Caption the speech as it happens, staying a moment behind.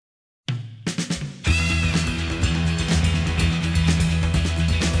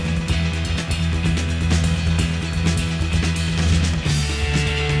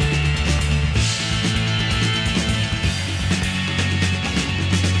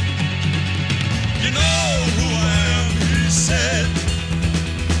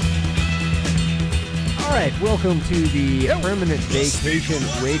Welcome to the Permanent Vacation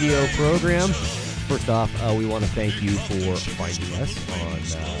Radio program. First off, we want to thank you for finding us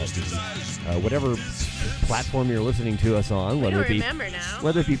on whatever platform you're listening to us on. Whether it be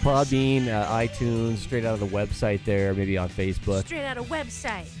Podbean, iTunes, straight out of the website there, maybe on Facebook. Straight out of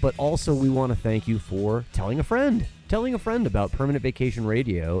website. But also, we want to thank you for telling a friend about Permanent Vacation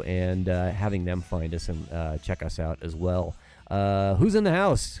Radio and having them find us and check us out as well. Who's in the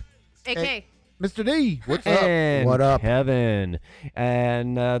house? AK. Hey, Mr. D, what's And up? What up? Kevin.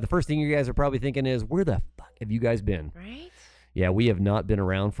 And the first thing you guys are probably thinking is, where the fuck have you guys been? Right? Yeah, we have not been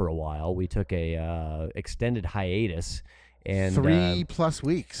around for a while. We took a extended hiatus. And 3+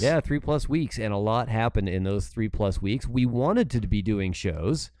 weeks. Yeah, 3+ weeks. And a lot happened in those 3+ weeks. We wanted to be doing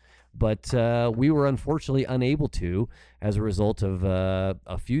shows, but we were unfortunately unable to as a result of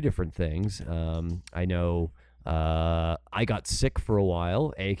a few different things. I know I got sick for a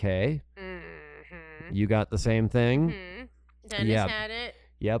while, AK. You got the same thing? Dennis had it.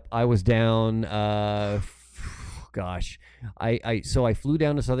 Yep, I was down, gosh. So I flew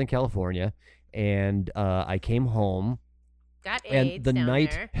down to Southern California, and I came home. Got And AIDS the down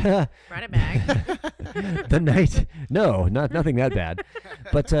night, there. Brought it back. the night, no, nothing that bad,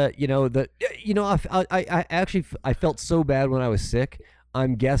 but I actually felt so bad when I was sick.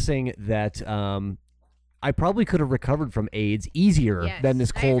 I'm guessing that I probably could have recovered from AIDS easier Yes, than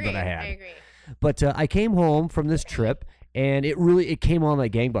this cold that I had. I agree. But I came home from this trip, and it came on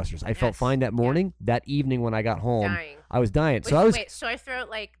like gangbusters. I felt Yes. fine that morning. That evening when I got home, Dying. I was dying. Wait, sore throat,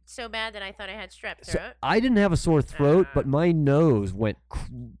 like so bad that I thought I had strep throat. I didn't have a sore throat, but my nose went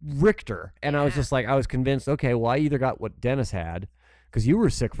Richter, and I was Yeah. just like, I was convinced. Okay, well, I either got what Dennis had, because you were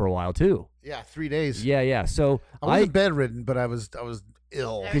sick for a while too. Yeah, 3 days. Yeah. So I wasn't bedridden, but I was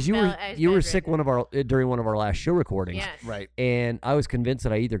ill. because you I was were sick bedridden. during one of our last show recordings. Yes. Right. And I was convinced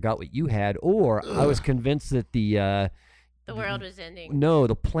that I either got what you had, or I was convinced that the world was ending. No,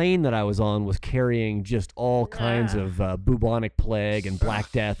 the plane that I was on was carrying just all kinds of bubonic plague and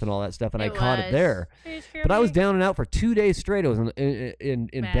Black Death and all that stuff, and I caught it there. But I was down and out for 2 days straight. I was in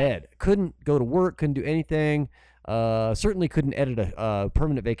Bad. bed. Couldn't go to work, couldn't do anything. Certainly couldn't edit a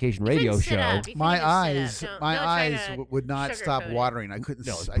Permanent Vacation Radio couldn't sit show. up. You My couldn't sit up. eyes, Don't my try eyes to would not stop sugarcoat it. watering. I couldn't.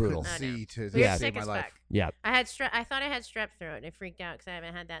 No, it's I couldn't brutal. I know. see to We were save sick my as life. fuck. Yeah. I thought I had strep throat, and I freaked out because I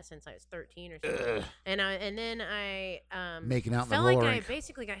haven't had that since I was 13 or something. And then I Making out in the felt like roller I rink.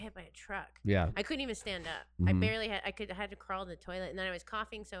 basically got hit by a truck. Yeah. I couldn't even stand up. I barely had. I had to crawl to the toilet, and then I was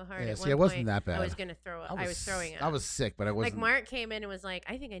coughing so hard. Yeah, at see, one it wasn't point, that bad. I was gonna throw up. I was throwing up. I was sick, but I like wasn't. Mark came in and was like,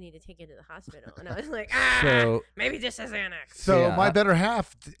 "I think I need to take you to the hospital," and I was like, So- maybe just a Xanax." So Yeah. my better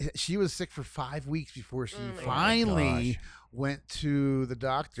half, she was sick for 5 weeks before she Oh my finally went to the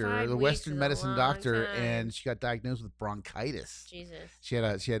doctor, 5 the weeks Western is a medicine long doctor, time. and she got diagnosed with bronchitis. Jesus. She had.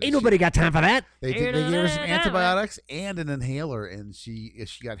 Ain't nobody got time for that. They gave her some antibiotics and an inhaler, and she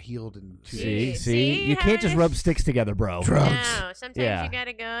got healed in 2 days. See, you can't just rub sticks together, bro. Drugs. No, sometimes Yeah. you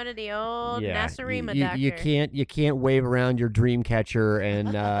gotta go to the old Yeah, Nasarima you, doctor. you can't wave around your dream catcher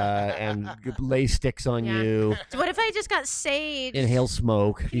and lay sticks on Yeah. you, So what if I just got sage? inhale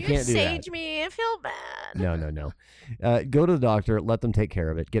smoke. Can You can't do that. sage me. I feel bad. No. Go to the doctor. Let them take care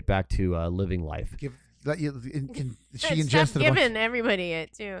of it. Get back to living life. She Stop ingested a bunch. giving everybody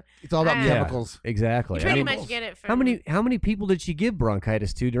it too. It's all about Yeah. chemicals. Exactly. You pretty I mean, much get it from how many people did she give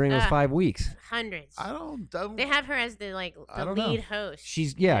bronchitis to during those 5 weeks? hundreds. I don't. They have her as the I don't lead know. host.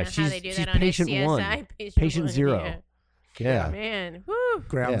 She's You know how she's they do she's that on patient CSI? one, Patient patient one, zero. Yeah. Yeah. Man, whoo!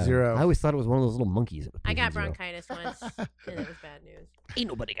 Ground Yeah. zero. I always thought it was one of those little monkeys. That was I got patient zero. bronchitis once, and it was bad news. Ain't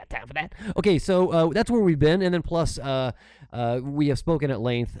nobody got time for that. Okay, so that's where we've been, and then plus we have spoken at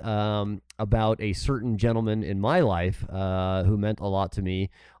length about a certain gentleman in my life who meant a lot to me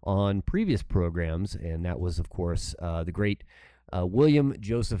on previous programs, and that was, of course, the great William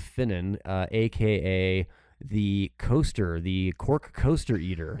Joseph Finnan, a.k.a. the coaster, the cork coaster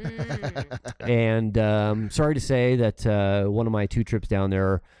eater. And sorry to say that one of my 2 trips down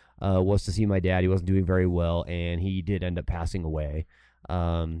there was to see my dad. He wasn't doing very well, and he did end up passing away.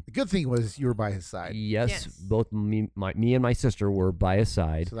 The good thing was you were by his side, Yes, Yes. both me and my sister were by his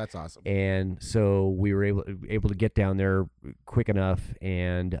side, so that's awesome. and so we were able to get down there quick enough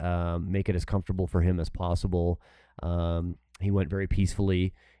and make it as comfortable for him as possible. He went very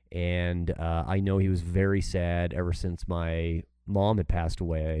peacefully, and I know he was very sad ever since my mom had passed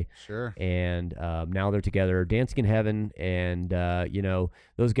away. Sure. And now they're together dancing in heaven, and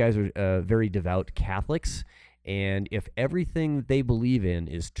those guys are very devout Catholics, and if everything that they believe in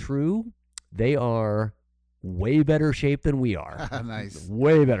is true, they are way better shape than we are. Nice.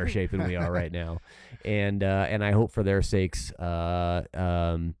 Way better shape than we are right now, and I hope for their sakes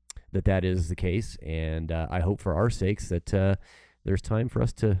that is the case, and I hope for our sakes that there's time for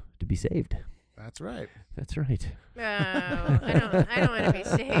us to be saved. That's right. That's right. Oh, I don't want to be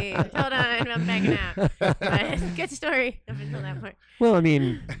saved. Hold on, I'm backing out. But good story up until that point. Well, I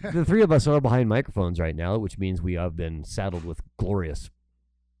mean, the three of us are behind microphones right now, which means we have been saddled with glorious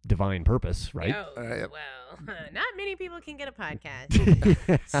divine purpose, right? Oh, Yep. well, not many people can get a podcast.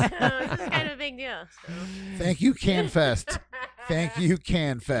 So this is kind of a big deal. So. Thank you, CanFest. Thank you,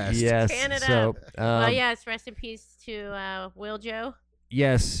 CanFest. Yes. Canada. So, Well, yes, rest in peace to Will Joe.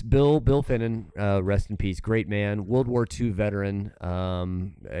 yes, Bill Finnan, rest in peace. Great man, World War II veteran,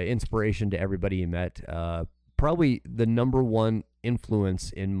 inspiration to everybody he met. Probably the number one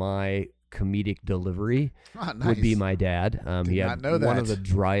influence in my comedic delivery Oh, nice. would be my dad. He Did had not know one that. of the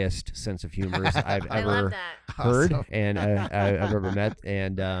driest sense of humors I've I love ever that. heard Awesome. and I've ever met.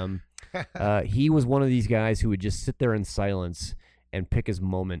 And he was one of these guys who would just sit there in silence and pick his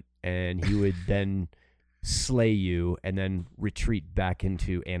moment, and he would then slay you and then retreat back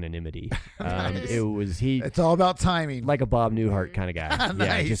into anonymity. Nice. It was he It's all about timing. like a Bob Newhart kind of guy. Yeah,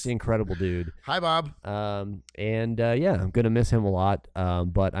 Nice. just incredible dude. Hi, Bob. Yeah, I'm gonna miss him a lot.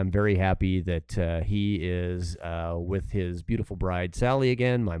 But I'm very happy that he is with his beautiful bride Sally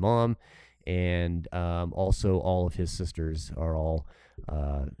again, my mom, and also all of his sisters are all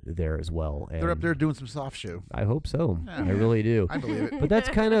there as well. And They're up there doing some soft show. I hope so. Yeah. I really do. I believe it. But that's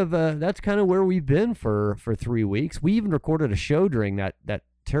kind of where we've been for 3 weeks. We even recorded a show during that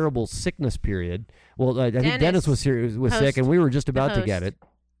terrible sickness period. Well, I think Dennis was host, sick, and we were just about to get host. it.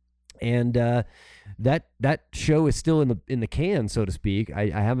 And that show is still in the can, so to speak. I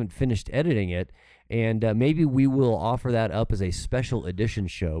haven't finished editing it, and maybe we will offer that up as a special edition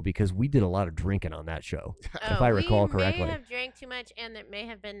show because we did a lot of drinking on that show, if I recall correctly. We may have drank too much, and it may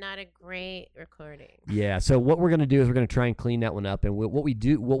have been not a great recording. Yeah. So what we're gonna do is we're gonna try and clean that one up, and what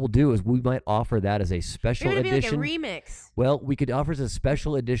we'll do is we might offer that as a special We're gonna edition. be like a remix. Well, we could offer as a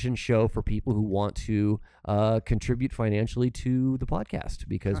special edition show for people who want to contribute financially to the podcast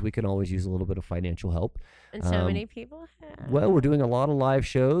because we can always use a little bit of financial help. And so many people have. Well, we're doing a lot of live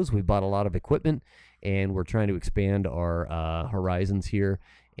shows. We bought a lot of equipment, and we're trying to expand our horizons here.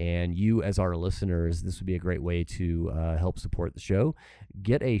 And you, as our listeners, this would be a great way to help support the show.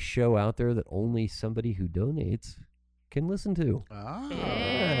 Get a show out there that only somebody who donates can listen to. Oh.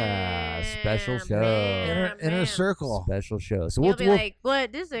 Yeah, special show. Inner circle. Special show. So You'll be like,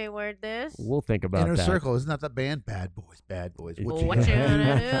 what? This ain't worth this. we'll think about Inner that. circle. Isn't that the band? Bad Boys. Bad Boys. It's- What you What you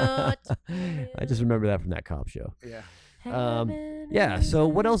gonna do? I just remember that from that cop show. Yeah. Yeah, so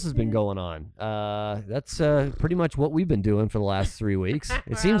what else has been going on? That's pretty much what we've been doing for the last 3 weeks. It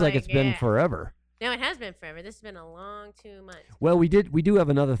We're seems all like it's like, been yeah. forever. No, it has been forever. This has been a long 2 months. Well, we do have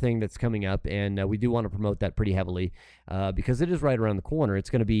another thing that's coming up, and we do want to promote that pretty heavily because it is right around the corner. It's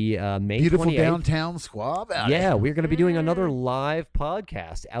going to be May 28th. Beautiful downtown Squaw Valley. Yeah, we're going to be doing another live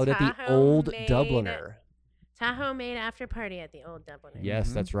podcast out at the Tahoe Old made Dubliner. Tahoe made after party at the Old Dubliner.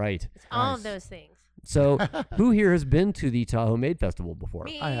 Yes, that's right. It's all Nice. of those things. So, who here has been to the Tahoe Made Festival before?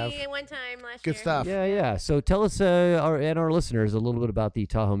 Me, I have. one time last Good year. stuff. Yeah. So tell us our listeners a little bit about the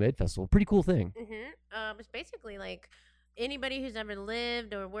Tahoe Made Festival. Pretty cool thing. It's basically like anybody who's ever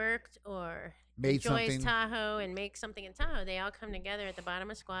lived or worked or Made enjoys something. Tahoe and makes something in Tahoe, they all come together at the bottom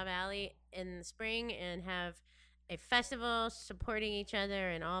of Squaw Valley in the spring and have a festival supporting each other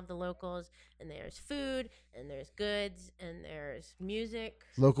and all of the locals. And there's food and there's goods and there's music.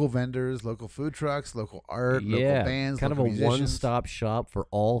 Local vendors, local food trucks, local art, Yeah, local bands, kind of a local musicians. one-stop shop for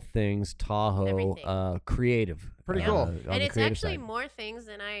all things Tahoe Everything. creative. Pretty Yeah. cool. on And the it's creative actually side. more things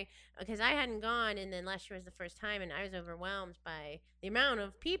than because I hadn't gone, and then last year was the first time, and I was overwhelmed by the amount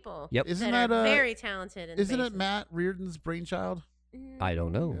of people Yep. Isn't that that are a? very talented. In the Isn't it basement. Matt Reardon's brainchild? I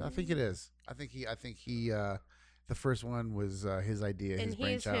don't know. I think it is. I think he. The first one was his idea, And his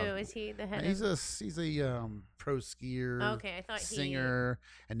he's who? brainchild. Is he the head He's of? a pro skier. Okay, I thought singer,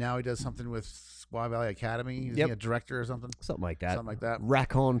 and now he does something with Squaw Valley Academy. Is Yep. he a director or something? Something like that. Something like that.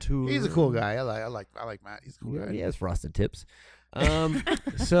 Raconteur. He's a cool guy. I like Matt. He's a cool Yeah, guy. he has frosted tips.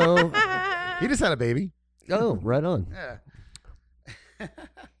 So, He just had a baby. oh, right on. Yeah.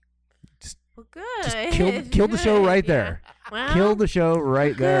 Well, good. Just killed the show Good, right yeah. there. Well, Killed the show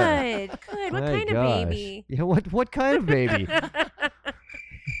right there. Good. What My kind gosh. of baby? Yeah, what kind of baby?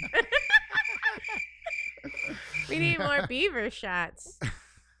 We need more beaver shots.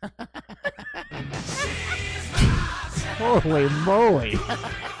 Holy moly!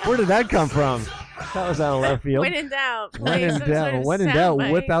 Where did that come from? That was out of left field. When in doubt, When play in some sort doubt, of when in doubt,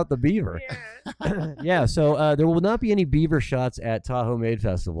 soundbite. whip out the beaver. Yeah. Yeah, so there will not be any beaver shots at Tahoe Maid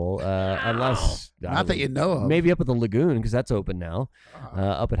Festival unless Not that you know of. maybe up at the lagoon because that's open now,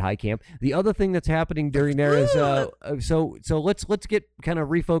 up at High Camp. The other thing that's happening during there is so let's get kind of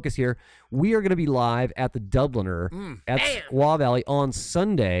refocus here. We are going to be live at the Dubliner at Squaw Valley on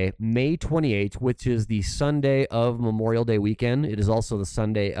Sunday, May 28th, which is the Sunday of Memorial Day weekend. It is also the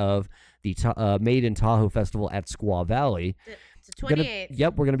Sunday of the Made in Tahoe Festival at Squaw Valley. It's the 28th.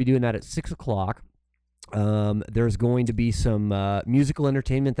 Yep, we're going to be doing that at 6 o'clock. There's going to be some musical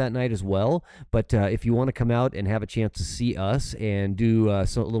entertainment that night as well. But if you want to come out and have a chance to see us and do a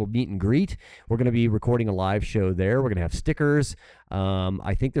little meet and greet, we're going to be recording a live show there. We're going to have stickers.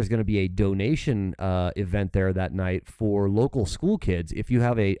 I think there's going to be a donation event there that night for local school kids. If you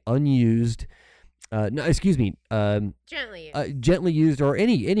have a unused gently used or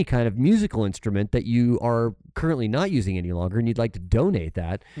any kind of musical instrument that you are currently not using any longer and you'd like to donate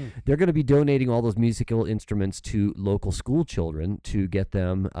that, they're going to be donating all those musical instruments to local school children to get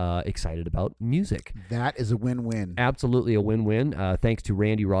them excited about music. That is a win-win. Absolutely a win-win. Thanks to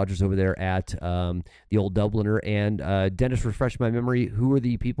Randy Rogers over there at the Old Dubliner. And Dennis, refresh my memory, who are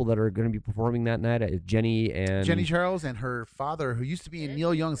the people that are going to be performing that night? Jenny Charles and her father, who used to be in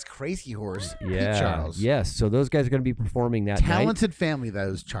Neil Young's Crazy Horse. Yeah. Pete Charles. Yes. So those guys are going to be performing that night. Talented family,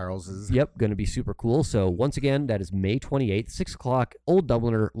 those Charleses. Yep. Going to be super cool. So once again, that is May 28th, 6 o'clock, Old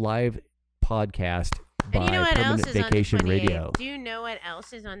Dubliner live podcast by And you know what else Permanent is Vacation on the 28th? Radio. Do you know what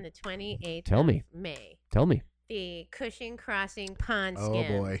else is on the 28th Tell me. of May? Tell me. The Cushing Crossing Pond Oh,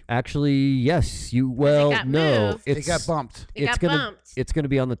 Skin. boy. Actually, yes. Got no. moved. It got bumped. It got bumped. It's going to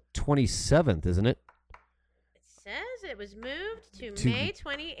be on the 27th, isn't it? Says it was moved to May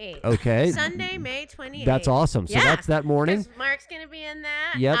 28th. Okay. Sunday, May 28th. That's awesome. So Yeah. that's that morning. 'Cause Mark's going to be in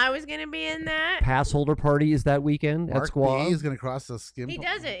that. Yep. I was going to be in that. Pass holder party is that weekend Mark at Squaw. B is going to cross the skin. He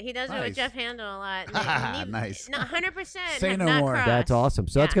does it. He does it Nice. with Jeff Handel a lot. Nice. Not 100%. Say no not more. crossed. That's awesome.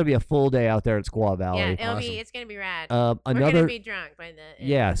 So that's Yeah. going to be a full day out there at Squaw Valley. Yeah, it'll Awesome. it's going to be rad. Another. We're going to be drunk by the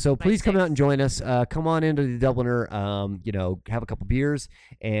Yeah, so by please come out 6. and join us. Come on into the Dubliner, have a couple beers,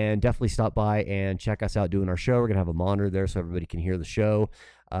 and definitely stop by and check us out doing our show. We're going to have a monitor there so everybody can hear the show.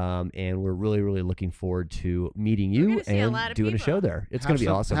 And we're really, really looking forward to meeting you gonna see a and lot of doing a people. show there. It's going to be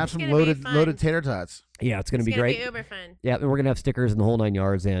awesome. Have some It's gonna be fun. loaded tater tots. Yeah, it's going to be It's gonna great. be uber fun. Yeah, and we're going to have stickers in the whole 9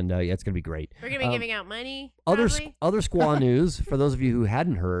 yards, and yeah, it's going to be great. We're going to be giving out money. Other probably. Squaw news for those of you who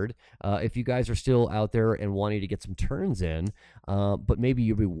hadn't heard, if you guys are still out there and wanting to get some turns in, but maybe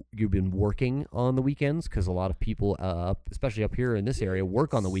you've been working on the weekends because a lot of people, especially up here in this area,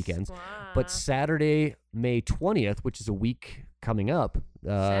 work on the weekends. But Squaw. Saturday, May 20th, which is a week coming up,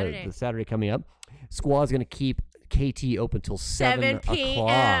 Saturday. the Saturday coming up, Squaw is going to keep KT open till 7 o'clock.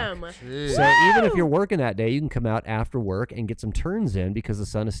 p.m. So even if you're working that day, you can come out after work and get some turns in because the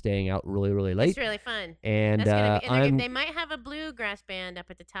sun is staying out really, really late. It's really fun. And That's gonna be, and I'm they might have a bluegrass band up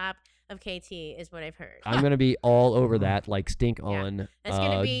at the top of KT, is what I've heard. I'm gonna be all over that, like stink on That's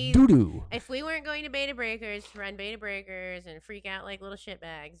gonna be- doo doo. If we weren't going to Beta Breakers, run Beta Breakers, and freak out like little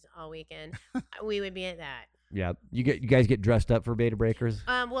shitbags all weekend, we would be at that. Yeah, you guys get dressed up for Beta Breakers.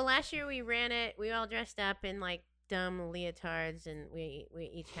 Well, last year we ran it. We all dressed up in like dumb leotards, and we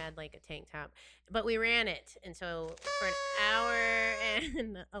each had like a tank top. But we ran it, and so for an hour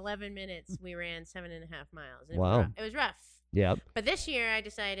and 11 minutes, we ran 7.5 miles. And Wow. it was rough. Yeah. But this year, I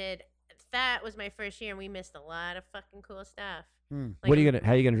decided that was my first year, and we missed a lot of fucking cool stuff. Like, How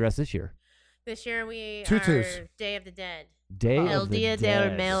are you gonna dress this year? This year we Tutus. are Day of the Dead. Day El of the Dia del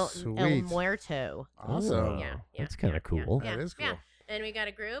Dead. El Sweet. Muerto. Awesome. Oh, Yeah, that's kind of cool. That is cool. Yeah. And we got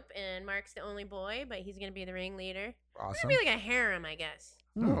a group, and Mark's the only boy, but he's gonna be the ringleader. Awesome. It's gonna be like a harem, I guess.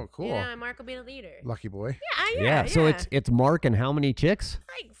 Oh, cool. You know, and Mark will be the leader. Lucky boy. Yeah. So it's Mark and how many chicks?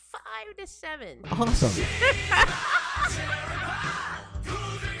 like 5 to 7. Awesome.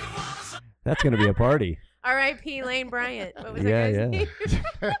 That's gonna be a party. R.I.P. Lane Bryant. What was Yeah, that guy's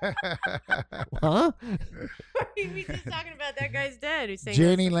yeah. name? Huh? We just talking about that guy's dad who sang.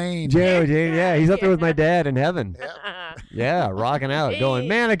 Jenny Lane. Joe, yeah, he's up there with my dad in heaven. that. Yeah, rocking out, going, Hey.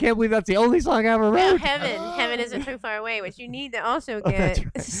 man, I can't believe that's the only song I ever Well, wrote. heaven isn't too far away, which you need to also Oh, that's get.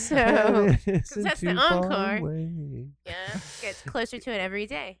 right. So Heaven isn't that's the too far encore. away. yeah, gets closer to it every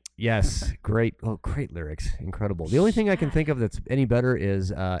day. Yes, great. Oh, great lyrics, incredible. The only thing I can think of that's any better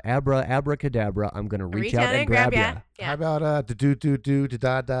is abracadabra. I'm gonna reach out and grab ya. ya. How Yeah. about do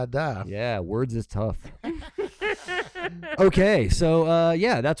da da da? Yeah, words is tough. Okay, so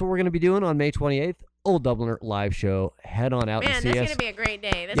yeah, that's what we're gonna be doing on May 28th. Old Dubliner live show. Head on out Man, and see that's us. gonna be a great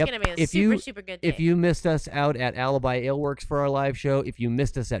day. That's Yep. gonna be a If super, you- super good day. If you missed us out at Alibi Ale Works for our live show, if you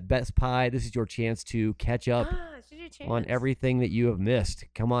missed us at Best Pie, this is your chance to catch up. Did your chance. on everything that you have missed.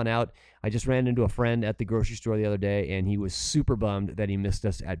 Come on out. I just ran into a friend at the grocery store the other day, and he was super bummed that he missed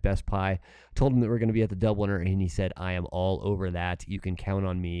us at Best Buy. Told him that we're going to be at the Dubliner, and he said, I am all over that. You can count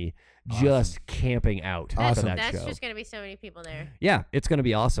on me just camping out for that That's show. just going to be so many people there. Yeah, it's going to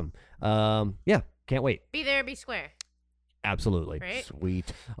be awesome. Yeah, can't wait. Be there, be square. Absolutely. Right?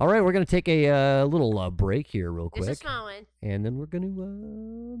 Sweet. All right, we're going to take a little break here real quick. Just a small one. And then we're going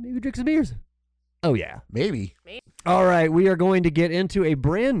to maybe drink some beers. Oh, yeah. Maybe. All right, we are going to get into a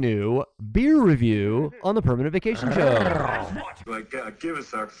brand new beer review on the Permanent Vacation Show. Like, give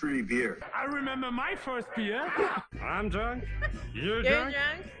us our free beer. I remember my first beer. I'm drunk. You're You're drunk.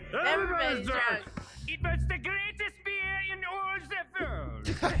 drunk. Everybody's drunk. It was the greatest beer in all the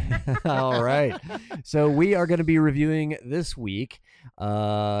world. All right. So we are going to be reviewing this week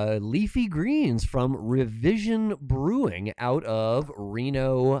Leafy Greens from Revision Brewing out of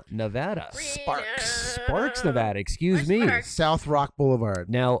Reno, Nevada. Sparks, Nevada. Excuse me. Sparks? South Rock Boulevard.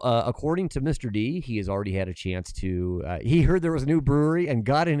 Now, according to Mr. D, he has already had a chance to. He heard there was a new brewery and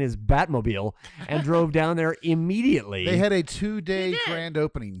got in his Batmobile and drove down there immediately. They had a 2-day He did. grand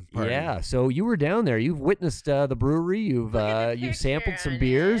opening party. Yeah, so you were down there. You've witnessed the brewery. Look at the You've sampled picture some on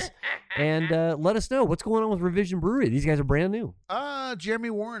beers, it. and let us know what's going on with Revision Brewery. These guys are brand new. Jeremy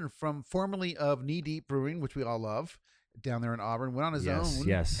Warren, from formerly of Knee Deep Brewing, which we all love, down there in Auburn, went on his own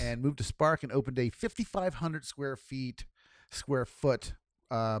and moved to Spark and opened a 5,500 square foot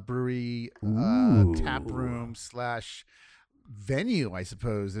brewery tap room / venue, I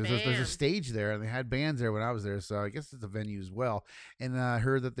suppose. There's a Bam. stage there, and they had bands there when I was there, so I guess it's a venue as well. And I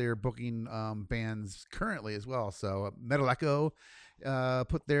heard that they're booking bands currently as well. So Metal Echo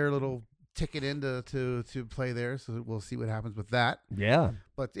put their little ticket in to play there, so we'll see what happens with that. Yeah.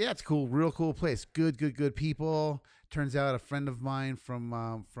 But yeah, it's cool, real cool place. Good people. Turns out a friend of mine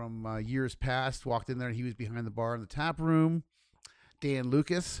from years past walked in there, and he was behind the bar in the tap room. Dan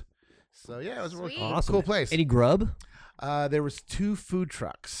Lucas. So yeah, it was a really Sweet. Awesome. cool place. Any grub? There was 2 food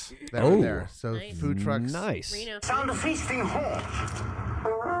trucks that were there. So Nice. food trucks. Nice. Reno. Sound of feasting hall.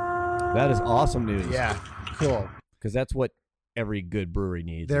 That is awesome news. Yeah, cool. Because that's what every good brewery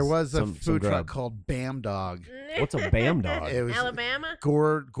needs. There is was a some food truck grub. called Bam Dog. What's a Bam Dog? It was Alabama?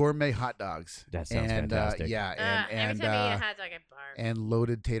 gourmet hot dogs. That sounds and, fantastic. Yeah, Every time I eat a hot dog, I barf. and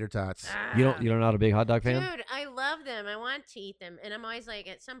loaded tater tots. You're not a big hot dog fan? Dude, I love them. I want to eat them. And I'm always like,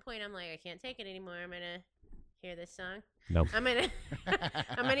 at some point, I'm like, I can't take it anymore. I'm going to hear this song. No. I'm gonna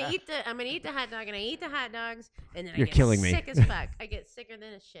eat the hot dog, and I eat the hot dogs, and then You're I get killing me. sick as fuck. I get sicker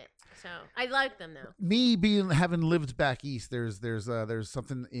than a shit. So I like them though. Me having lived back east, there's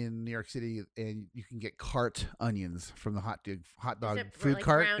something in New York City, and you can get cart onions from the hot dog Is it food like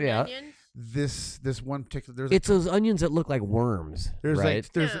cart. ground Yeah. onions? This one particular It's those onions that look like worms, there's right?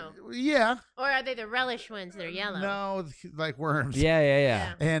 like there's No. yeah Or are they the relish ones that are yellow? no like worms.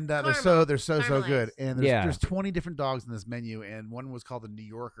 Yeah. And they're Caramel. so so Caramelized. good. And Yeah. there's 20 different dogs in this menu, and one was called the New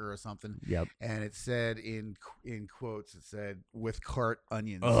Yorker or something. Yep. And it said in quotes, it said with cart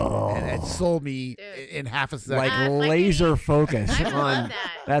onions, Oh. and it sold me Dude. in half a second. Like I can't laser eat- focus I on. love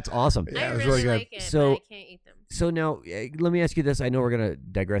that. That's awesome. Yeah, I it was really really good. like it, So- but I can't eat them. So now, let me ask you this. I know we're gonna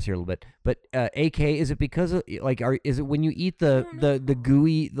digress here a little bit, but AK, is it because of like, is it when you eat the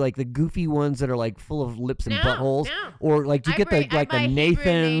gooey, like the goofy ones that are like full of lips and No, buttholes, no. or like do you I get buy- the like I the buy Hebrew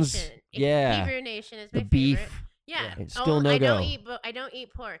Nathan's? Nation. Yeah. Hebrew Nation is The my beef. favorite. Yeah. It's still no I go. I don't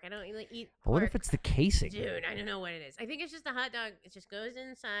eat pork. I don't eat I wonder pork. if it's the casing. Dude, I don't know what it is. I think it's just the hot dog. It just goes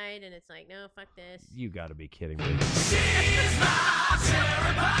inside, and it's like, no, fuck this. You got to be kidding me.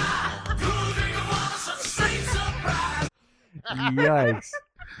 Yikes!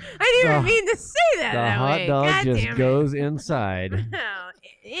 I didn't even The- mean to say that. The that hot way. dog God just damn it. goes inside. No.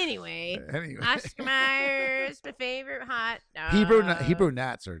 Anyway, Anyway. Oscar Myers, my favorite hot dog. Hebrew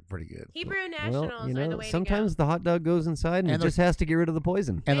Nats are pretty good. Hebrew Nationals Well, you are the know, way sometimes the hot dog goes inside and, And it they're- just has to get rid of the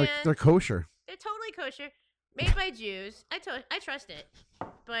poison. And Man. they're kosher. to go. They're totally kosher, made by Jews. I trust it,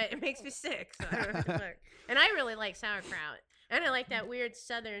 but it makes me sick. So I don't know what the fuck. And I really like sauerkraut. And I like that weird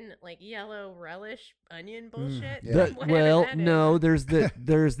southern, like yellow relish onion bullshit. yeah. Whatever that is. No, there's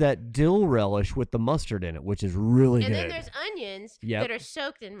that dill relish with the mustard in it, which is really And good. then there's onions Yep. that are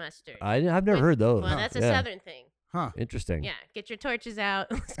soaked in mustard. I've never With- heard those. Well, that's a Yeah. southern thing. Huh. Interesting. Yeah, get your torches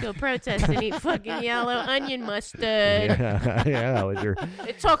out. Let's go protest and eat fucking yellow onion mustard. Yeah, yeah, with your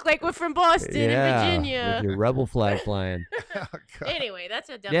It talk like we're from Boston and with Virginia. your rebel flag flying. Anyway, that's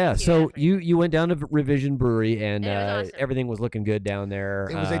a Yeah, so WTF. you went down to Revision Brewery, and It was awesome. everything was looking good down there.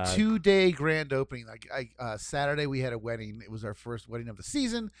 It was a 2-day grand opening. Saturday we had a wedding. It was our first wedding of the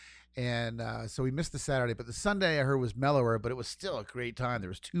season, and so we missed the Saturday. But the Sunday I heard was mellower, but it was still a great time. There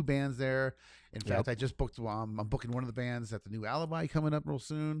was 2 bands there. In fact, I just booked. I'm booking one of the bands at the new Alibi coming up real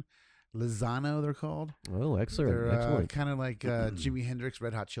soon. Lozano, they're called. Oh, excellent, They're excellent. kind of like Jimi Hendrix,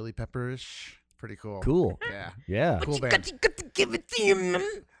 Red Hot Chili Peppers. Pretty cool. Cool. Yeah. Yeah. Cool band. You got to give it to you, man.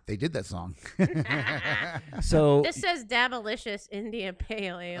 They did that song. So This says Dabalicious India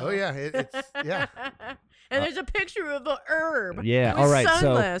Pale Ale. Oh yeah, it's yeah. And there's a picture of a herb. yeah, with all right.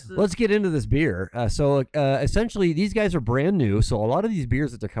 Sunglasses. So let's get into this beer. Essentially, these guys are brand new. So a lot of these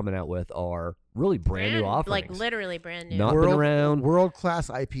beers that they're coming out with are really brand new offerings. Like literally brand new. Not been around. World-class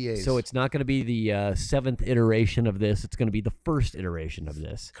IPAs. So it's not going to be the 7th iteration of this. It's going to be the first iteration of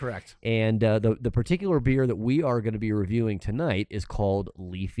this. correct. And the particular beer that we are going to be reviewing tonight is called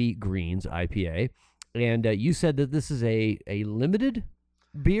Leafy Greens IPA. And you said that this is a limited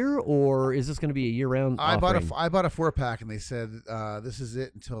beer, or is this going to be a year-round I bought offering? a 4-pack, and they said this is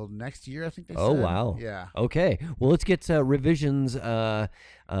it until next year. I think they Oh, said. wow. Yeah. Okay. Well, let's get Revision's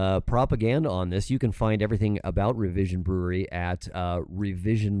propaganda on this. You can find everything about Revision Brewery at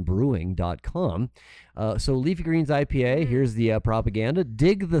revisionbrewing.com. So Leafy Greens IPA, here's the propaganda.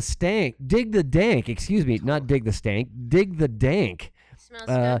 Dig the dank, excuse me, not dig the stank, dig the dank. Smells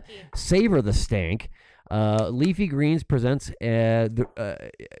skunky. Savor the stank. Leafy Greens presents an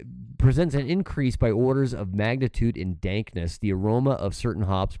increase by orders of magnitude in dankness. The aroma of certain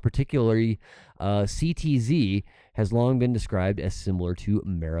hops, particularly CTZ, has long been described as similar to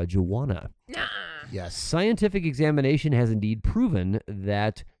marijuana. Nah. Yes. Scientific examination has indeed proven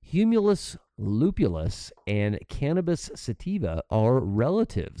that Humulus lupulus and Cannabis sativa are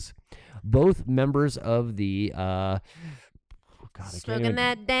relatives, both members of the Smoking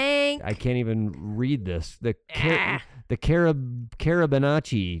that dank. I can't even read this. The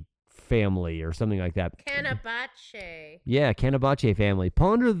Carabinaceae family or something like that. Cannabache. Yeah, Cannabaceae family.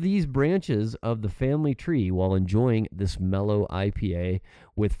 Ponder these branches of the family tree while enjoying this mellow IPA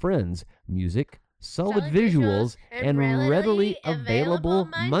with friends, music, solid visuals, and readily available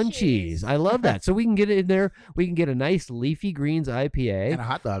munchies. I love that. So we can get it in there. We can get a nice Leafy Greens IPA And a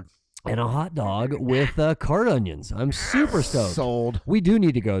hot dog. and a hot dog with card onions. I'm super stoked. Sold. We do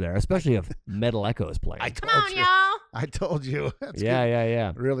need to go there, especially if Metal Echoes playing. Come on, y'all. I told you. That's Yeah, good. yeah,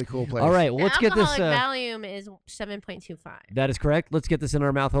 yeah. Really cool place. All right, well, The let's get this. alcoholic volume is 7.25. That is correct. Let's get this in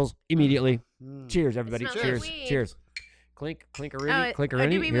our mouth holes immediately. Cheers, everybody. smells like Cheers. weed. Cheers. Clink, clinkerini, Did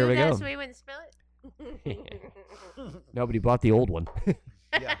clinkerini. we Here move we that go. so we wouldn't spill it? Nobody bought the old one.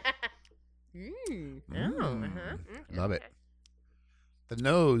 Yeah. Love it. The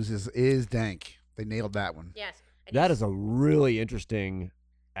nose is dank. They nailed that one. Yes. That is a really interesting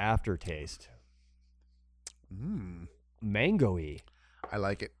aftertaste. Mango-y. I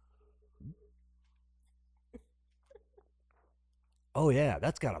like it. Oh, yeah.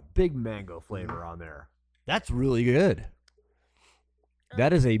 That's got a big mango flavor on there. That's really good.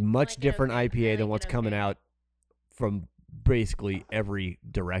 That is a much like it different okay. I IPA than like what's it coming okay. out from basically every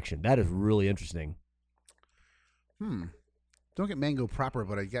direction. That is really interesting. Don't get mango proper,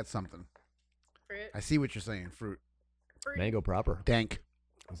 but I get something. Fruit. I see what you're saying. Fruit. Mango Proper. Dank.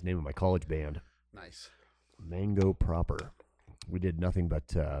 That's the name of my college band. Nice. Mango Proper. We did nothing but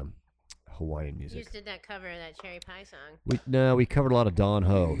Hawaiian You music. just did that cover of that Cherry Pie song. We covered a lot of Don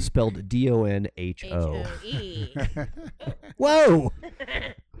Ho, spelled D-O-N-H-O. H-O-E. Whoa!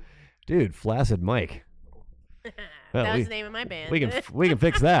 Dude, Flaccid Mike. Well, That was the name of my band. We can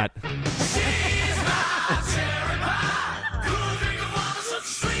fix that.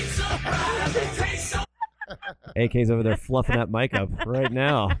 AK's over there fluffing that mic up right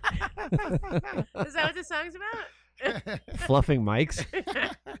now. Is that what the song's about? Fluffing mics?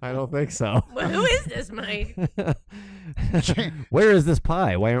 I don't think so. Well, who is this Mike? Where is this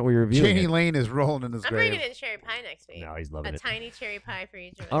pie? Why aren't we reviewing Janie it? Lane is rolling in his I'm grave. bringing in cherry pie next week. No, he's loving A it. tiny cherry pie for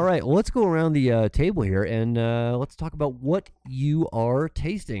each of us. All right, well, let's go around the table here and let's talk about what you are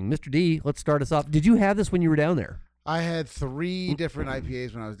tasting. Mr. D, let's start us off. Did you have this when you were down there? I had 3 different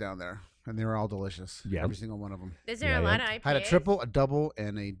IPAs when I was down there, and they were all delicious. Yeah. Every single one of them. Is there Yeah, a yeah. lot of IPAs? I had a triple, a double,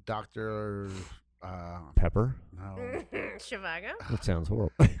 and a Dr. Pepper? No. Shivago? That sounds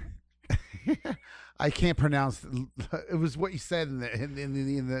horrible. I can't pronounce. It was what you said in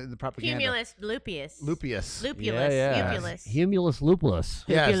the propaganda. Cumulus lupius. Lupulus. Lupulus. Lupulus. Humulus lupulus.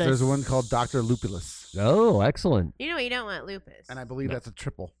 Yes, Lupulus. there's one called Dr. Lupulus, Oh, excellent. You know you don't want lupus. and I believe that's a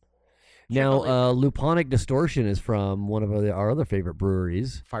triple. Now, Triple Luponic Distortion is from one of our other favorite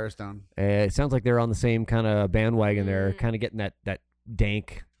breweries. Firestone. It sounds like they're on the same kind of bandwagon there, Mm. kind of getting that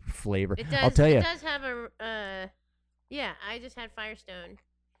dank flavor. It does. I'll tell you. It does have a. Yeah, I just had Firestone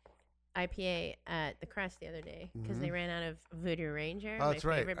IPA at the Crest the other day because they ran out of Voodoo Ranger. Oh, that's my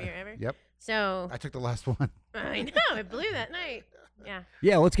right. favorite beer ever. Yep. So I took the last one. I know it blew that night. Yeah.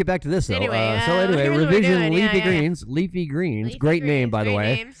 Yeah, let's get back to this though. Anyway, so anyway, here's what we're Revision doing. Leafy Yeah. Greens, Leafy Greens, Leafy great name Greens, by the great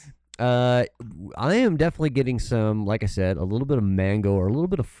way. names. I am definitely getting some, like I said, a little bit of mango or a little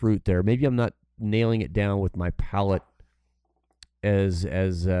bit of fruit there. Maybe I'm not nailing it down with my palate as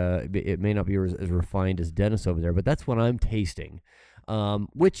it may not be as refined as Dennis over there, but that's what I'm tasting.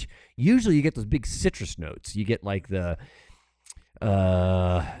 Which usually you get those big citrus notes. You get like the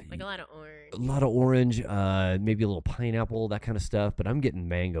Like a lot of orange. Maybe a little pineapple, that kind of stuff. But I'm getting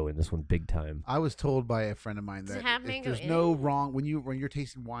mango in this one big time. I was told by a friend of mine Does that it have mango there's in no it? wrong when you're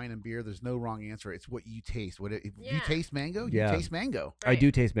tasting wine and beer. There's no wrong answer. It's what you taste. If you Yeah. taste mango, you Yeah. taste mango. I do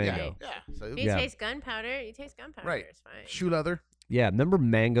taste Right. mango. Yeah. So If you Yeah. taste gunpowder, you taste gunpowder. Right. It's fine. shoe leather. Yeah, remember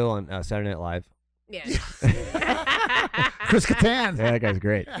Mango on Saturday Night Live? Yeah. Chris Kattan. Yeah, that guy's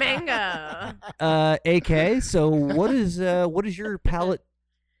great. Mango. AK. So what is your palate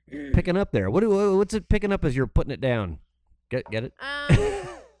picking up there? What's it picking up as you're putting it down? Get it?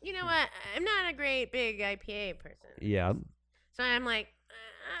 You know what? I'm not a great big IPA person. Yeah. So I'm like,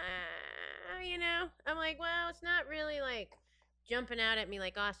 I'm like, well, it's not really like jumping out at me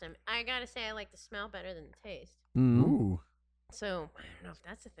like awesome. I gotta say, I like the smell better than the taste. Mm. Ooh. So I don't know if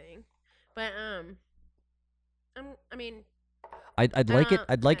that's a thing, but I'd like it. don't-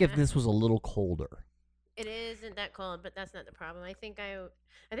 I'd like if this was a little colder. it isn't that cold, but that's not the problem. I think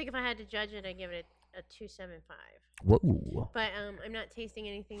if I had to judge it, I'd give it a 2.75. Whoa. But I'm not tasting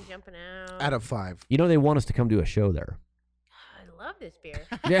anything jumping out. Out of 5. You know they want us to come do a show there. I love this beer.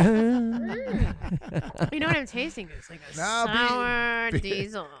 Yeah. You know what I'm tasting? It's like a Nah, be- sour be-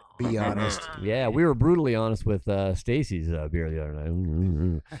 diesel. be honest. Yeah, we were brutally honest with Stacy's beer the other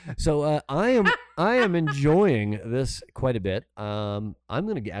night. So I am enjoying this quite a bit. I'm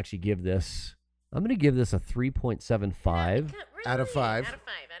gonna actually give this. I'm gonna give this a 3.75. Out of 5. Out of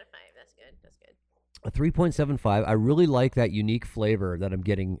 5. That's good. That's good. A 3.75. I really like that unique flavor that I'm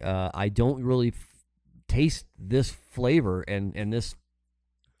getting. I don't really taste this flavor and this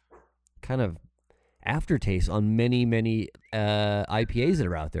kind of aftertaste on many IPAs that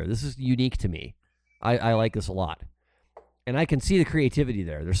are out there. This is unique to me. I like this a lot. And I can see the creativity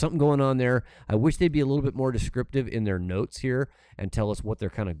there. There's something going on there. I wish they'd be a little bit more descriptive in their notes here and tell us what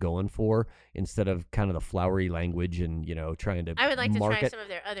they're kind of going for instead of kind of the flowery language and, trying to I would like to try market. some of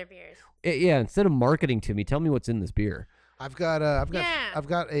their other beers. Yeah, instead of marketing to me, tell me what's in this beer. I've got Yeah.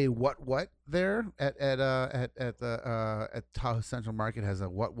 a what there at Tahoe Central Market has a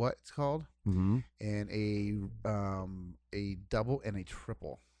what it's called, Mm-hmm. and a double and a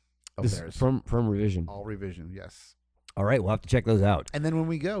triple of This is theirs. from Revision. All revision, yes. All right, we'll have to check those out. And then when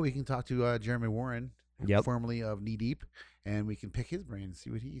we go, we can talk to Jeremy Warren, Yep. formerly of Knee Deep, and we can pick his brain and see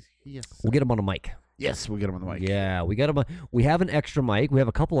what he has. to We'll say. get him on a mic. Yes, we'll get him on the mic. Yeah, we got him. We have an extra mic. We have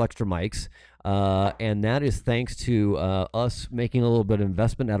a couple extra mics, and that is thanks to us making a little bit of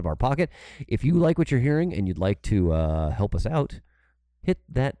investment out of our pocket. If you like what you're hearing and you'd like to help us out, hit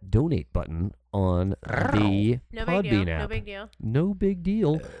that donate button on the No big deal. Podbean No app. big deal. No big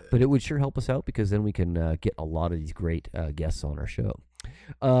deal, but it would sure help us out because then we can get a lot of these great guests on our show.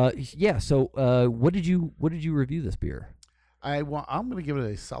 Yeah. So, what did you review this beer? I'm going to give it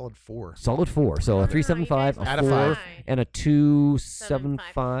a solid 4. Solid 4. So a Oh, 3.75, you guys Out a of 4, 5. and a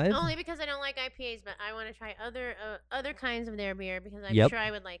 2.75. Only because I don't like IPAs, but I want to try other kinds of their beer because I'm Yep. sure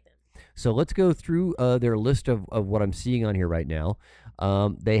I would like them. So let's go through their list of what I'm seeing on here right now.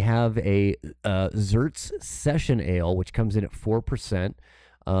 They have a Zertz Session Ale, which comes in at 4%.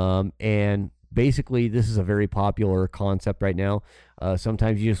 And basically, this is a very popular concept right now.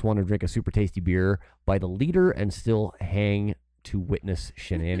 Sometimes you just want to drink a super tasty beer by the liter and still hang to witness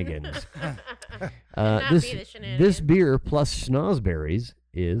shenanigans. Not This be the this shenanigans. beer plus schnozberries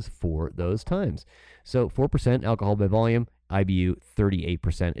is for those times. So 4% alcohol by volume, IBU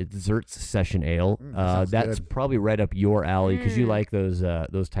 38%. It's Zertz Session Ale. that sounds That's good. probably right up your alley because you Mm. like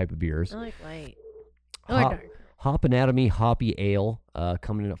those type of beers. I like light. I like Hop, dark. Hop Anatomy Hoppy Ale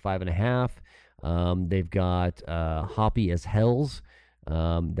coming in at 5.5. They've got Hoppy as Hells.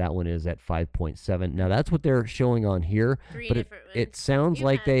 That one is at 5.7. Now that's what they're showing on here, 3 but different ones. it sounds You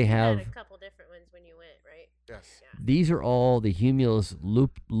like had- they you have. had a couple different ones when you went, right? Yes. These are all the Humulus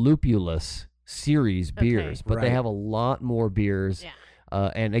Lupulus series Okay. beers, but they Right. have a lot more beers.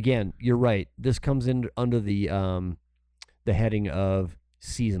 Yeah. And again, you're right. This comes in under the heading of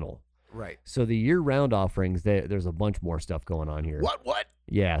seasonal. Right. So the year-round offerings, there's a bunch more stuff going on here. What?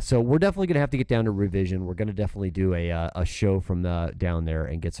 Yeah, so we're definitely going to have to get down to Revision. We're going to definitely do a show from down there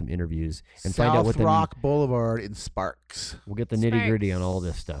and get some interviews and find out what South Rock Boulevard in Sparks. We'll get the nitty-gritty on all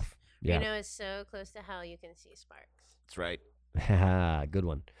this stuff. Yeah. Reno is so close to hell you can see sparks. That's right. Good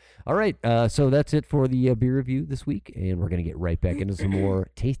one. All right, so that's it for the beer review this week, and we're going to get right back into some more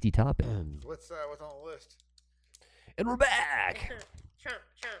tasty topics. What's on the list? And we're back. Trump.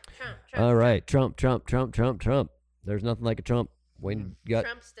 All right, Trump. There's nothing like a Trump when you got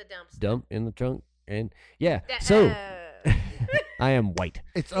Trump's the dumpster. dump in the trunk, and so I am white.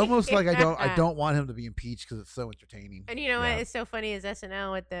 It's almost like I don't want him to be impeached because it's so entertaining. And you know what? It's so funny is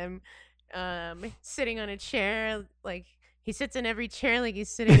SNL with them sitting on a chair. Like, he sits in every chair like he's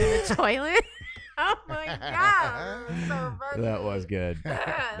sitting in the toilet. Oh, my God. So funny. That was good.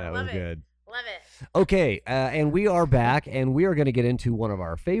 That was good. Love it. Okay, and we are back, and we are going to get into one of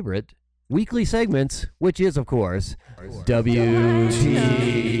our favorite weekly segments, which is, of course, WTF.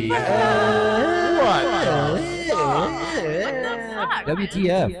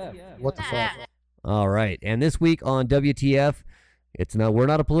 WTF. What the fuck? All right, and this week on WTF, we're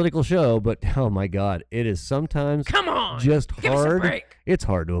not a political show, but oh my God, it is sometimes just Give us a hard. break. It's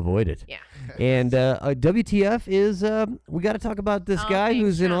hard to avoid it. Yeah. And WTF is we got to talk about this guy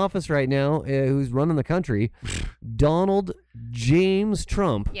who's in office right now, who's running the country, Donald James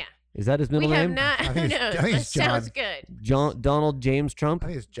Trump. Yeah. Is that his middle We have name? not. I Who think knows? it's That John. sounds good. Donald James Trump. I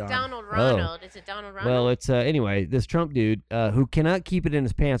think it's John. Donald Ronald. Is it Donald Ronald? Well, it's anyway, this Trump dude who cannot keep it in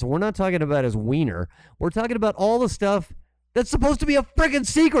his pants. We're not talking about his wiener. We're talking about all the stuff that's supposed to be a friggin'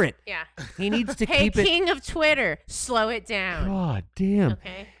 secret. Yeah. He needs to Hey, keep it. king of Twitter, slow it down. God damn.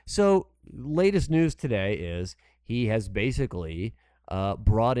 Okay. So, latest news today is he has basically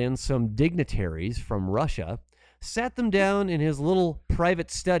brought in some dignitaries from Russia, sat them down in his little private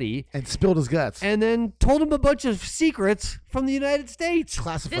study, And spilled his guts. and then told them a bunch of secrets from the United States.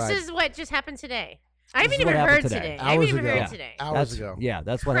 Classified. This is what just happened today. I This haven't is what even happened heard today. today. I Hours haven't even ago. heard Yeah. today. Hours ago. Yeah,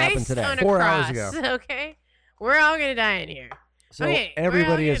 that's what Christ happened today. on a 4 hours cross, ago. Okay. We're all gonna die in here. So Okay, we're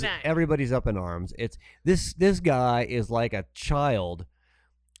all gonna die. everybody's up in arms. It's this guy is like a child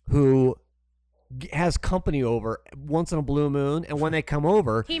who has company over once in a blue moon, and when they come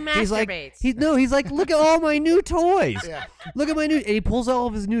over, He he's like, masturbates. he's like, look at all my new toys. Yeah. Look at my new, and he pulls all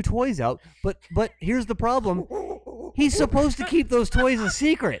of his new toys out. But here's the problem: he's supposed to keep those toys a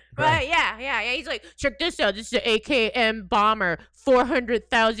secret. Right, yeah. He's like, check this out. This is an AKM bomber,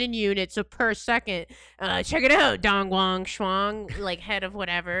 400,000 units per second. Check it out, Dong Wang Shuang, like head of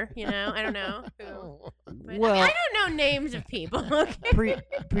whatever. I don't know. Who. But, Well- I don't know names of people. Okay?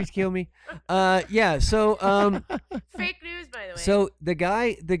 Please kill me. Yeah. So Fake news, by the way. So the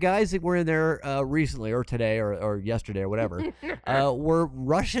guys that were in there recently, or today, or yesterday, or whatever, were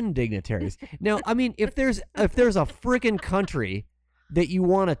Russian dignitaries. Now, I mean, if there's a freaking country that you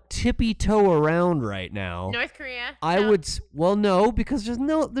want to tippy toe around right now, North Korea. I No. would. Well, no, because there's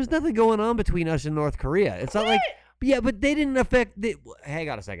nothing going on between us and North Korea. It's not like, yeah, but they didn't affect. Hang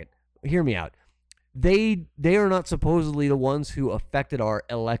on a second. Hear me out. They are not supposedly the ones who affected our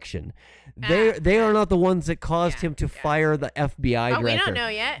election. They are not the ones that caused him to fire the FBI director. We don't know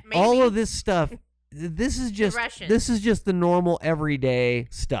yet. Maybe. All of this stuff. This is just the normal everyday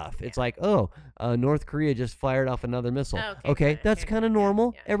stuff. It's like, North Korea just fired off another missile. Okay, that's kind of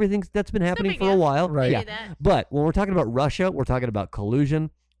normal. yeah. Everything's that's been happening big for a deal. while. Right. Yeah. Do that. But when we're talking about Russia, we're talking about collusion.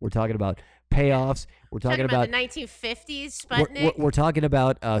 We're talking about payoffs. We're talking about the 1950s Sputnik. we're talking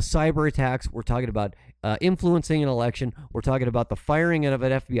about cyber attacks. We're talking about influencing an election. We're talking about the firing of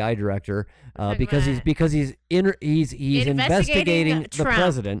an FBI director because he's investigating the Trump.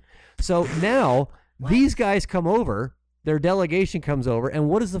 president. So now these guys come over. Their delegation comes over, and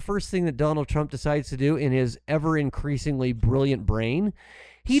what is the first thing that Donald Trump decides to do in his ever increasingly brilliant brain?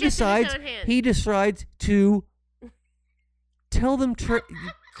 He Shit in his decides own hands. he decides to tell them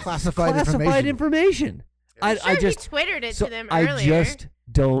Classified information. I'm I sure just he twittered it so to them I earlier. just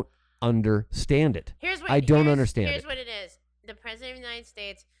don't understand it. I don't understand Here's it. what it is. The president of the United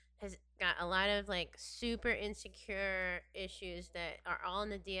States has got a lot of like super insecure issues that are all in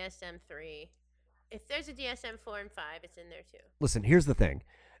the DSM-3. If there's a DSM-4 and 5, it's in there too. Listen, here's the thing.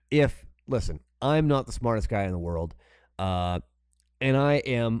 I'm not the smartest guy in the world, and I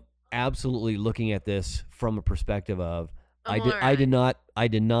am absolutely looking at this from a perspective of I did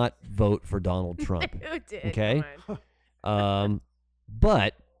not vote for Donald Trump. Who did? Okay. Come on.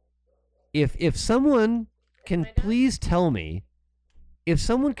 But if someone can please tell me, Please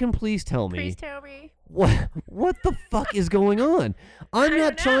tell me. what the fuck is going on?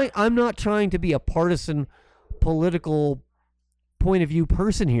 I'm not trying to be a partisan political point of view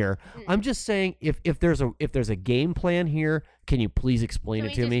person here. I'm just saying if there's a game plan here, can you please explain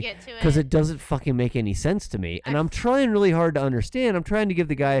it to me? Because it doesn't fucking make any sense to me, and I'm trying really hard to understand. I'm trying to give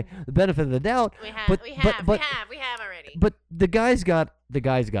the guy the benefit of the doubt. We have already. But the guy's got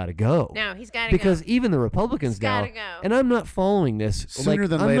to go. No, he's got to go. Because even the Republicans now, and I'm not following this. Sooner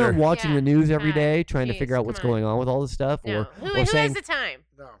than I'm later. not watching the news every day trying to figure out what's going on with all this stuff. No. Or Who saying, has the time?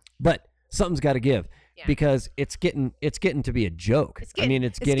 No. But something's got to give. Yeah. Because it's getting to be a joke. It's getting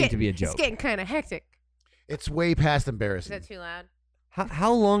to be a joke. It's getting kind of hectic. It's way past Is embarrassing. that too loud?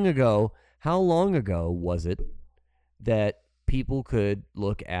 How long ago was it that people could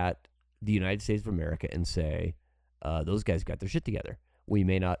look at the United States of America and say, those guys got their shit together? We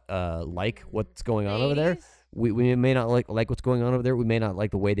may not like what's going on over there. We may not like what's going on over there. We may not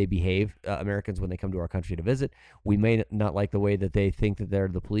like the way they behave, Americans, when they come to our country to visit. We may not like the way that they think that they're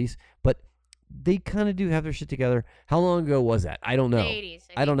the police. But they kind of do have their shit together. How long ago was that? I don't know. The 80s.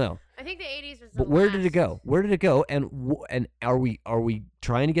 I don't know. I think the 80s was the But where did it go? Where did it go? And are we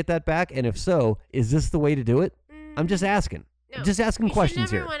trying to get that back? And if so, is this the way to do it? I'm just asking. No, just asking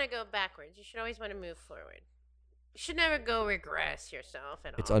questions here. You should never want to go backwards. You should always want to move forward. You should never go regress yourself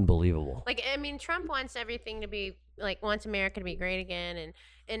at all. It's unbelievable. Like, I mean, Trump wants everything to be like, wants America to be great again,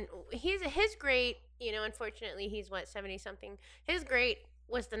 and his great. You know, unfortunately, he's 70 something. His great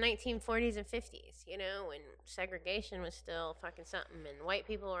was the 1940s and 50s, you know, when segregation was still fucking something and white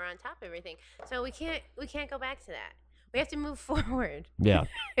people were on top of everything. So we can't go back to that. We have to move forward. Yeah.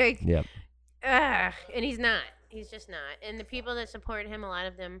 Yeah. And he's not. He's just not. And the people that support him, a lot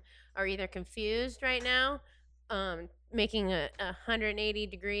of them are either confused right now, making a 180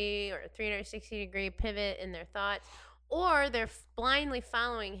 degree or 360 degree pivot in their thoughts, or they're blindly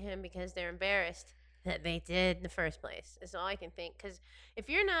following him because they're embarrassed that they did in the first place. Is all I can think. Because if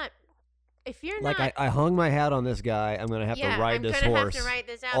you're not, I hung my hat on this guy, I'm gonna have to ride this horse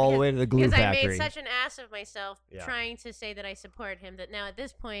all the way to the glue factory. Because I made such an ass of myself trying to say that I support him that now at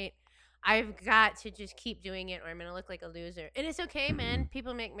this point I've got to just keep doing it, or I'm gonna look like a loser. And it's okay, man.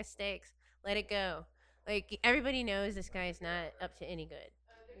 People make mistakes. Let it go. Like, everybody knows this guy's not up to any good.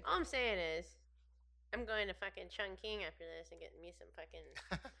 All I'm saying is, I'm going to fucking Chungking after this and getting me some fucking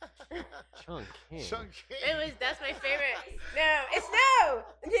Chungking. That's my favorite.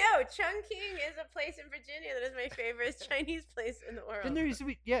 Chungking is a place in Virginia that is my favorite Chinese place in the world. Then there used to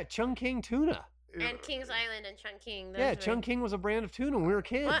be Chungking tuna. And Kings Island and Chungking. Chungking was a brand of tuna when we were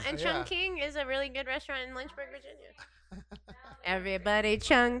kids. Well, and Chungking is a really good restaurant in Lynchburg, Virginia. Everybody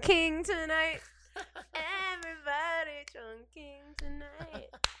Chungking tonight. Everybody Chungking tonight.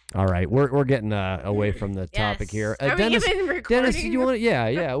 All right, we're getting away from the topic here. Are Dennis, we even recording? Dennis, you want to?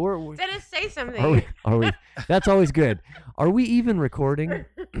 Yeah. We're Dennis, say something. Are we? That's always good. Are we even recording?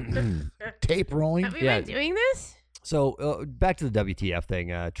 Tape rolling. Have we been doing this? So back to the WTF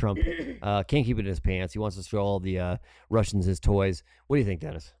thing. Trump can't keep it in his pants. He wants to show all the Russians his toys. What do you think,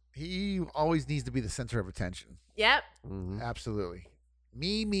 Dennis? He always needs to be the center of attention. Yep. Mm-hmm. Absolutely.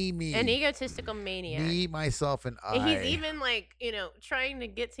 Me. An egotistical maniac. Me, myself, and I. He's even trying to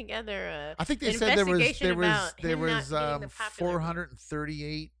get together. I think they said there was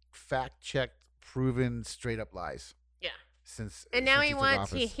 438 fact-checked, proven, straight-up lies. Yeah. Since now he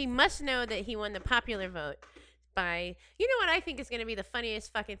must know that he won the popular vote by. You know what I think is going to be the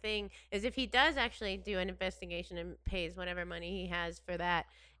funniest fucking thing is if he does actually do an investigation and pays whatever money he has for that.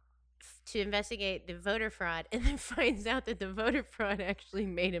 To investigate the voter fraud and then finds out that the voter fraud actually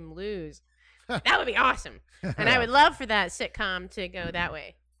made him lose. That would be awesome. And I would love for that sitcom to go that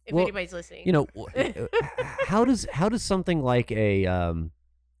way if anybody's listening. You know, how does something like a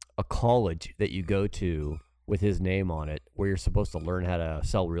college that you go to with his name on it where you're supposed to learn how to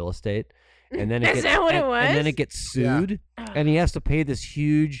sell real estate and then Is that what it was? And then it gets sued and he has to pay this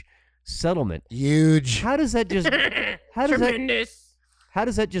huge settlement. Huge. How does that just Tremendous. How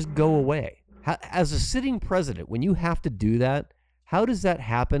does that just go away? As a sitting president, when you have to do that, how does that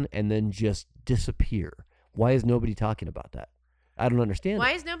happen and then just disappear? Why is nobody talking about that? I don't understand.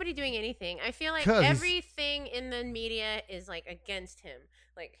 Why is nobody doing anything? I feel like everything in the media is like against him.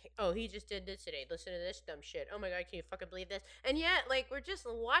 Like, oh, he just did this today. Listen to this dumb shit. Oh my God, can you fucking believe this? And yet, like, we're just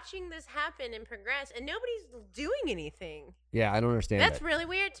watching this happen and progress, and nobody's doing anything. Yeah, I don't understand. That's really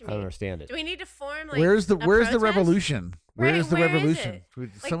weird to me. I don't understand it. Do we need to form like where's the protest? revolution? Where's the revolution?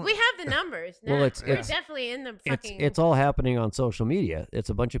 Like, we have the numbers. Well, we're definitely in the fucking. It's all happening on social media. It's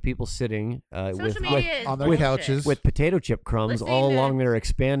a bunch of people sitting on their couches with potato chip crumbs all along their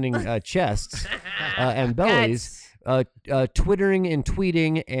expanding chests and bellies, twittering and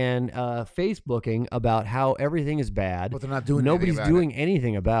tweeting and Facebooking about how everything is bad. But they're not doing Nobody's anything about doing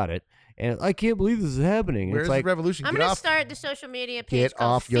anything about it. And I can't believe this is happening. Where's it's like, the revolution? I'm Get going to off. start the social media page Get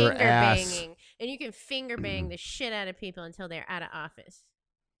called off your Finger ass. Banging. And you can finger bang the shit out of people until they're out of office.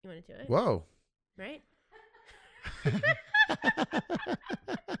 You want to do it? Whoa. Right?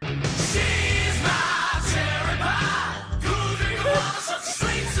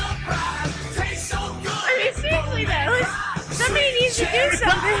 I mean, seriously though, somebody needs to do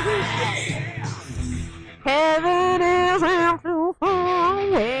something. Heaven is too far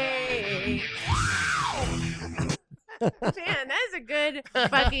away. Man, that's a good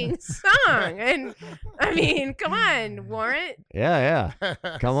fucking song. And I mean, come on, Warrant. yeah.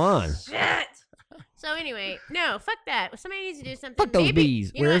 Come on. Shit. So anyway, no, fuck that. Somebody needs to do something. Fuck those Maybe-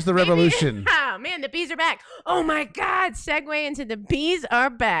 bees. you know Where's what? the revolution? Oh man, the bees are back. Oh my God, segue into the bees are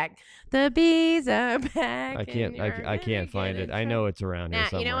back. The bees are back. I can't. and you're I gonna can't get find in it. I know it's around here Nah,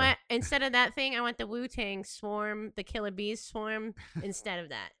 somewhere. you know what? Instead of that thing, I want the Wu-Tang Swarm, the Killer Bees Swarm, instead of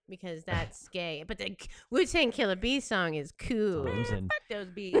that because that's gay. But the Wu-Tang Killer Bees song is cool. Swarms and- Fuck those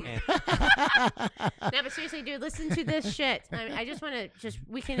bees. No, but seriously, dude, listen to this shit. I just want to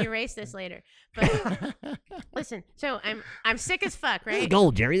we can erase this later. But listen, so I'm sick as fuck, This is right?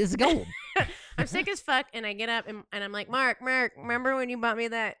 gold, Jerry. This is gold. I'm sick as fuck, and I get up and I'm like, Mark, remember when you bought me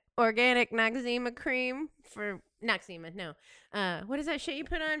that organic Noxzema cream for Noxzema? No, what is that shit you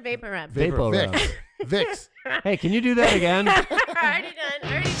put on? Vapor Rub. Vapor Rub. Vicks. Vicks. Hey, can you do that again? Already did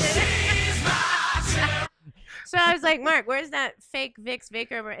it. So I was like, Mark, where's that fake Vicks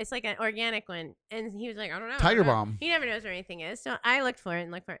Vapor Rub? It's like an organic one. And he was like, I don't know. Tiger I don't know. Balm. He never knows where anything is. So I looked for it.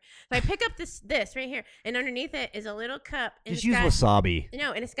 So I pick up this right here, and underneath it is a little cup. And Just it's use got, wasabi.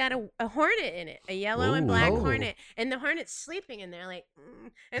 No, and it's got a hornet in it, a yellow and black Ooh. hornet, and the hornet's sleeping in there, like.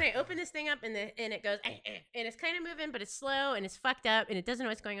 And I open this thing up, and it goes, and it's kind of moving, but it's slow, and it's fucked up, and it doesn't know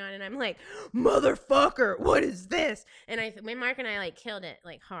what's going on, and I'm like, motherfucker, what is this? And Mark and I like killed it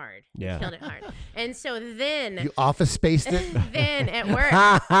like hard, Yeah. killed it hard, and so then. You office spaced it. Then at work,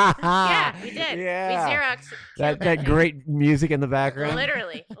 yeah, we did. Yeah. We Xerox That great music in the background.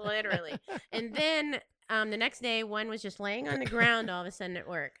 literally. And then the next day, one was just laying on the ground all of a sudden at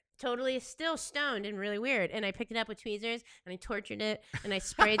work, totally still stoned and really weird. And I picked it up with tweezers and I tortured it and I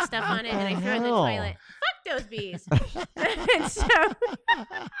sprayed stuff on it and I threw it in the hell? toilet. Fuck those bees.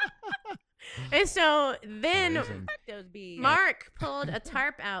 and so then Amazing. fuck those bees. Mark pulled a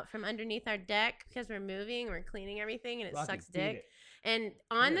tarp out from underneath our deck because we're moving, we're cleaning everything, and it sucks dick. And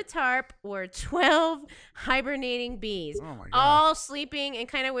on the tarp were 12 hibernating bees, Oh my God. all sleeping and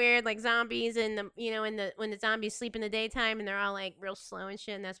kind of weird, like zombies. In the when the zombies sleep in the daytime and they're all like real slow and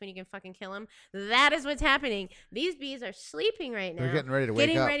shit, and that's when you can fucking kill them. That is what's happening. These bees are sleeping right now. They're getting ready to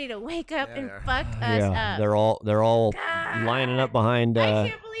wake up. ready to wake up Yeah, and they are. fuck us Yeah, up. they're all God. lining up behind I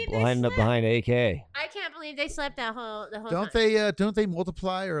can't believe they lining up slept. behind AK. I can't believe they slept the whole Don't time. they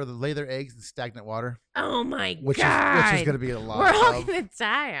multiply or lay their eggs in stagnant water? Oh my Which God. is going to be a lot. We're all of. gonna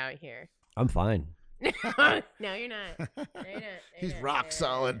die out here. I'm fine. No, you're not. No, you're not. He's You're rock not.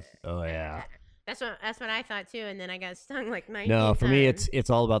 solid. Oh yeah. That's what I thought too, and then I got stung like 19 No, for me times. it's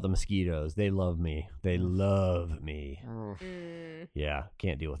all about the mosquitoes. They love me. They love me. Mm, Yeah,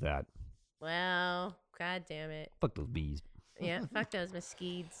 can't deal with that. well, god damn it. Fuck those bees. Yeah, fuck those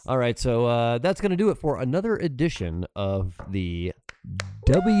mosquitoes. All right, so that's going to do it for another edition of the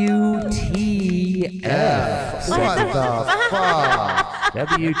WTF. What the fuck?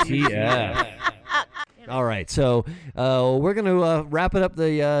 WTF. All right, so we're going to wrap it up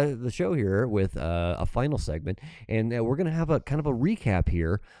the show here with a final segment, and we're going to have a kind of a recap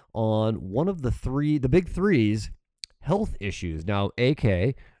here on one of the big three's health issues. Now,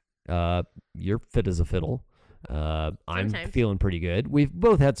 AK, you're fit as a fiddle. I'm Sometimes. feeling pretty good. We've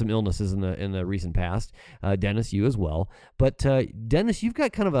both had some illnesses in the recent past. Dennis, you as well. But Dennis, you've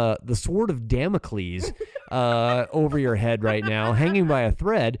got kind of the sword of Damocles over your head right now, hanging by a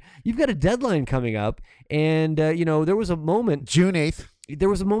thread. You've got a deadline coming up, and there was a moment. June 8th. There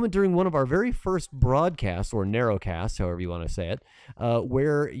was a moment during one of our very first broadcasts, or narrowcasts, however you want to say it,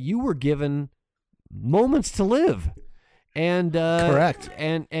 where you were given moments to live. And Correct.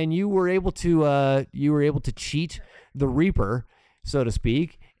 And you were able to cheat the Reaper, so to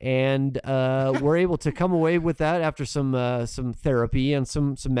speak, and were able to come away with that after some therapy and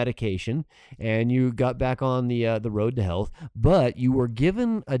some medication, and you got back on the road to health. But you were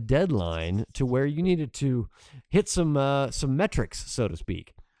given a deadline to where you needed to hit some metrics, so to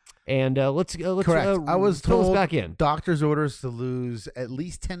speak. And let's Correct. I was fill us told back in. doctor's orders to lose at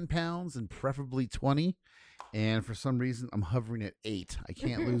least 10 pounds and preferably 20. And for some reason, I'm hovering at 8. I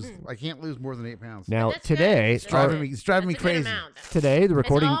can't lose more than 8 pounds. Now That's today, good. It's driving me That's a good crazy. amount, though. today the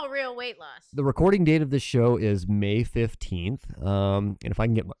recording. It's all real weight loss. The recording date of this show is May 15th. And if I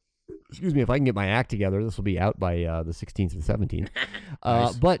can get my act together, this will be out by the 16th or 17th.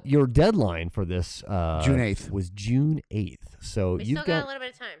 Nice. But your deadline for this June 8th. was June 8th. So We you've still got a little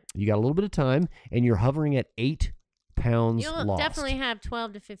bit of time. you got a little bit of time, and you're hovering at 8 pounds You'll lost. definitely have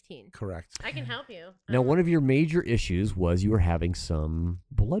 12 to 15. Correct. I can help you. Now, one of your major issues was you were having some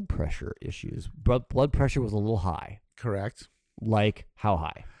blood pressure issues. Blood pressure was a little high. Correct. Like how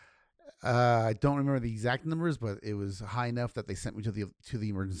high? I don't remember the exact numbers, but it was high enough that they sent me to the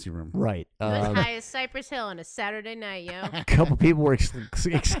emergency room. Right. It was high as Cypress Hill on a Saturday night, yo. A couple people were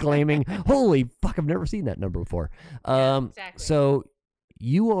exclaiming, "Holy fuck! I've never seen that number before." Exactly. So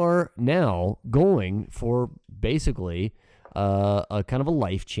you are now going for basically a kind of a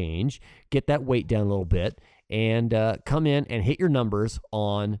life change. Get that weight down a little bit, and come in and hit your numbers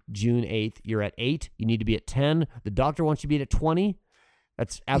on June 8th. You're at 8. You need to be at 10. The doctor wants you to be at 20.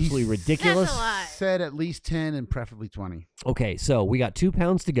 That's absolutely ridiculous. That's a lot. Said at least 10 and preferably 20. Okay, so we got 2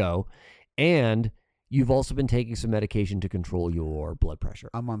 pounds to go, and you've also been taking some medication to control your blood pressure.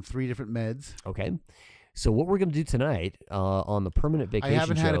 I'm on 3 different meds. Okay, so what we're going to do tonight on the permanent vacation I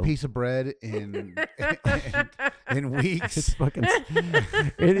haven't show, had a piece of bread in in weeks. It's fucking.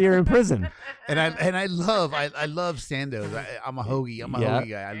 You're in prison. And I love Sandoz. I'm a hoagie. I'm a Yeah.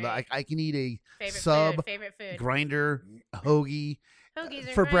 hoagie guy. I can eat a Favorite food. grinder hoagie Hoagies and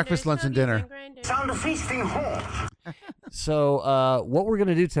for breakfast, grinders, lunch, and hoagies dinner. grinders. Found a feasting hall. So what we're going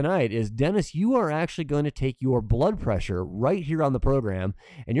to do tonight is, Dennis, you are actually going to take your blood pressure right here on the program,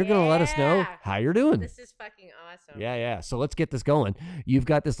 and you're going to let us know Yeah. how you're doing. This is fucking awesome. Yeah. So let's get this going. You've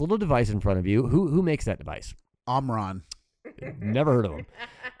got this little device in front of you. Who makes that device? Omron. Never heard of them.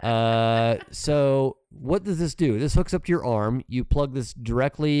 So what does this do? This hooks up to your arm. You plug this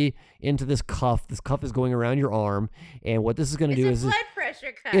directly into this cuff. This cuff is going around your arm, and what this is going to do It's is a blood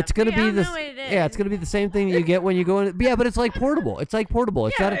pressure cuff. it's going to We be all this. know what it is. Yeah, it's going to be the same thing that you get when you go in. Yeah, but it's like portable. It's like portable.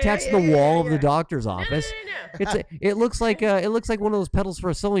 It's not Yeah, attached yeah, to the yeah, wall yeah, of the yeah. doctor's No, office. no. It looks like one of those pedals for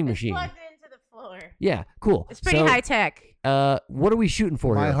a sewing It's machine. plugged into the floor. Yeah, cool. It's pretty So, high tech. What are we shooting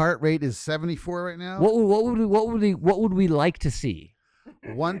for My here? heart rate is 74 right now. What would we like to see?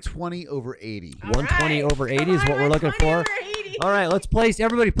 120 over 80. 120 right. over 80 Come is on, what we're looking 120 for. over 80. All right, let's place.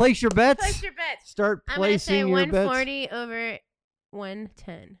 Everybody, place your bets. Place your bets. Start I'm going to say placing your bets. 140 over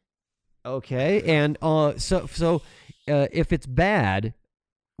 110. Okay, and so if it's bad,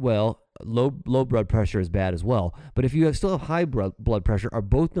 well, low blood pressure is bad as well. But if you still have high blood pressure, are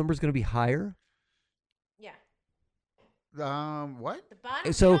both numbers going to be higher? Yeah. What? The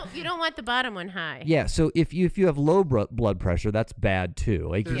bottom. So- you don't want the bottom one high. Yeah. So if you have low blood pressure, that's bad too.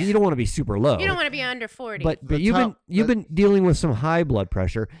 Like There's- you don't want to be super low. You don't want to be under 40. But The you've top- been dealing with some high blood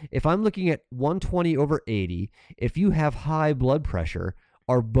pressure. If I'm looking at 120 over 80, if you have high blood pressure,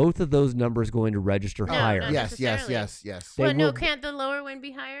 are both of those numbers going to register No, higher? not Yes, yes, necessarily. yes. They well, no, will- can't the lower one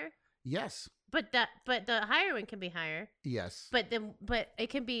be higher? Yes. But the higher one can be higher. Yes. But it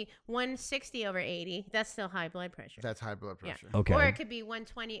can be 160 over 80. That's still high blood pressure. That's high blood Yeah. pressure. Okay. Or it could be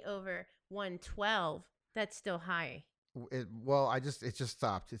 120 over 112. That's still high. It just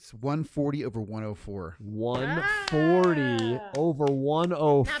stopped. It's 140 over 104, 140 Ah. over Not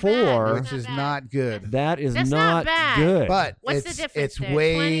 104. bad. which not is bad. not good. That is That's not not bad. good. But What's the it's difference there? 20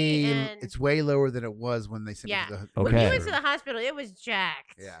 way and- it's way lower than it was when they sent Yeah. me to the When Okay. he went to the hospital, it was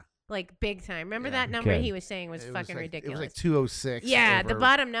jacked. Yeah. Like big time. Remember Yeah. that number Okay. he was saying was It fucking like, ridiculous. It was like 206. yeah, the over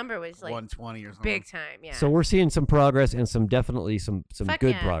bottom number was like 120 or something. big time. Yeah. So we're seeing some progress and definitely some Fuck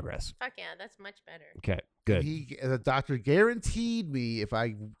good yeah. progress. Fuck yeah, that's much better. Okay, good. The doctor guaranteed me if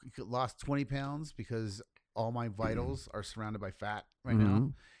I lost 20 pounds because all my vitals are surrounded by fat right now.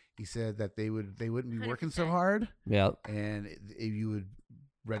 Mhm. He said that they wouldn't be working so 100%. hard Yeah. and you would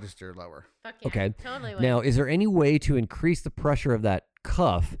register lower. Fuck yeah. Okay. Totally. would. Now, is there any way to increase the pressure of that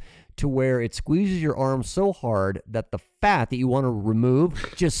cuff to where it squeezes your arm so hard that the fat that you want to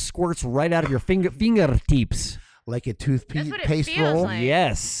remove just squirts right out of your fingertips? Like a That's what it toothpaste feels roll. like.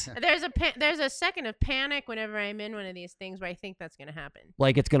 Yes. There's a second of panic whenever I'm in one of these things where I think that's gonna happen.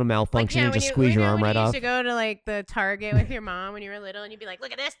 Like it's going to malfunction and when just squeeze your arm when right you off. used to go to like the Target with your mom when you were little, and you'd be like,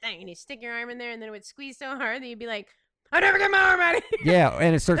 "Look at this thing," and you stick your arm in there, and then it would squeeze so hard that you'd be like, I never get more money. Yeah,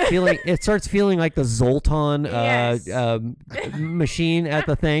 and it starts feeling like the Zoltan Yes. machine at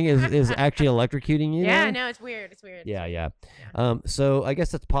the thing is actually electrocuting you. Yeah, now. no, it's weird. It's weird. Yeah. So I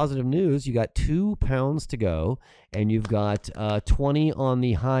guess that's positive news. You got 2 pounds to go, and you've got 20 on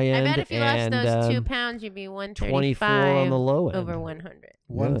the high I end. bet if you lost and, those 2 pounds, you'd be 135 24 on the low end. over 100.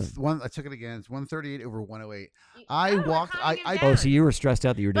 I took it again. It's 138 over 108. I walked. high I and Oh, down. so you were stressed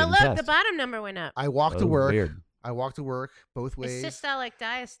out that you were But doing look, the the test. bottom number went up. I walked to Oh, work. weird. I walked to work both ways. It's systolic,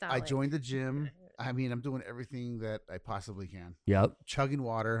 diastolic. I joined the gym. I mean, I'm doing everything that I possibly can. Yep. Chugging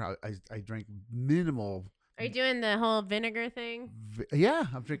water. I drank minimal. Are you doing the whole vinegar thing? Yeah,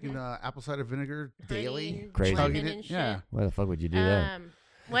 I'm drinking apple cider vinegar daily. Honey, Crazy. lemon Chugging and it. shit? Yeah. Why the fuck would you do that?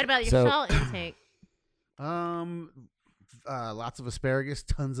 What about your So- salt intake? Lots of asparagus,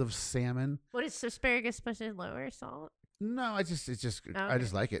 tons of salmon. What is asparagus supposed to lower salt? No, I just I Okay.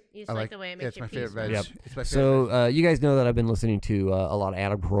 just like it. You just I like the way it makes it's your my favorite pee veg. Yep. It's my favorite So veg. you guys know that I've been listening to a lot of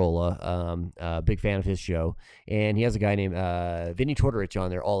Adam Carolla, big fan of his show, and he has a guy named Vinny Tortorich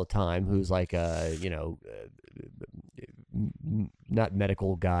on there all the time, who's like not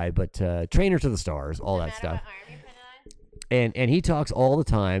medical guy, but trainer to the stars, all that stuff. And he talks all the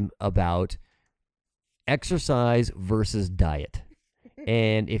time about exercise versus diet.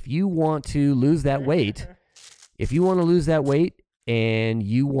 And if you want to lose that weight, and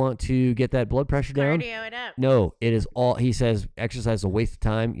you want to get that blood pressure down, Cardio it up. no, it is all, he says, exercise is a waste of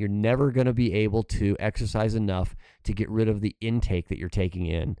time. You're never going to be able to exercise enough to get rid of the intake that you're taking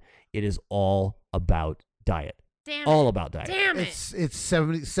in. It is all about diet. Damn All it. about diet. Damn it. It's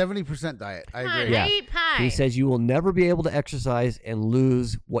 70% diet. I Come on, agree. Yeah. I eat pie. He says you will never be able to exercise and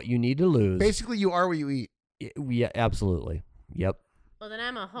lose what you need to lose. Basically, you are what you eat. Yeah, absolutely. Yep. Well, then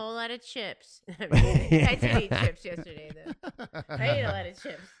I'm a whole lot of chips. I did eat chips yesterday, though. I ate a lot of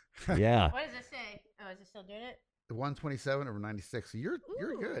chips. Yeah. What does it say? Oh, is it still doing it? 127 over 96. So you're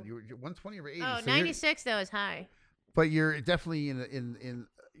Ooh. good. You're 120 over 80. Oh, so you're- 96, though, is high. but you're definitely in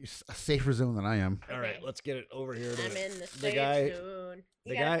a safer zone than I am. All right, Okay. let's get it over here. I'm in the safe guy- zone.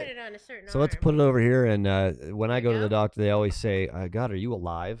 the You gotta guy- put it on a certain So let's arm. put it over here. And when I There go you to the go. doctor, they always say, God, are you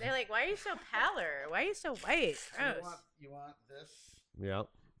alive? They're like, why are you so pallor? Why are you so white? Gross. You want this Yep.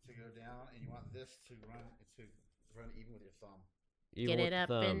 to go down, and you want this to run even with your thumb. Get it up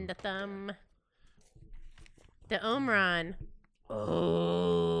in the thumb. The Omron.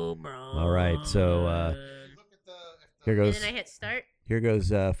 Omron. All right, so Look at the here And goes. then I hit start. Here goes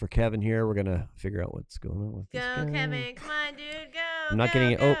for Kevin here. We're going to figure out what's going on with this Go, guy. Kevin. Come on, dude. Go. I'm not go,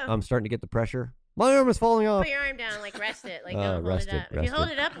 getting it. go. Oh, I'm starting to get the pressure. My arm is falling off. Put your arm down, like rest it. Like Uh, don't rest hold it, it up. If you rest hold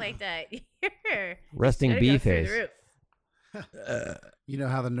it. it up like that, you're Resting gonna bee go through face. the roof. You know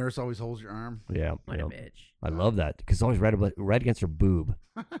how the nurse always holds your arm? Yeah. What yeah. a bitch. I love that because it's always right against her boob.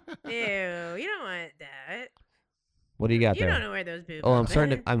 Ew, you don't want that. What do you got You there? don't know where those boobs Oh, are.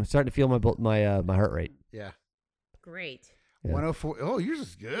 I'm starting to feel my heart rate. Yeah. Great. Yeah. 104. Oh, yours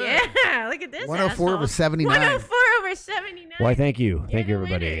is good. Yeah, look at this 104 asshole. over 79. 104 over 79. Why? Thank you, You're thank you, the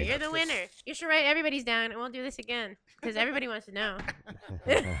everybody. Winner. You're the winner. You should write everybody's down, and we'll do this again because everybody wants to know.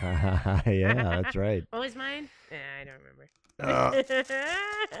 Yeah, that's right. What was mine? I don't remember.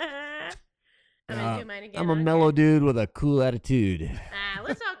 I'm gonna do mine again. I'm a huh? mellow dude with a cool attitude.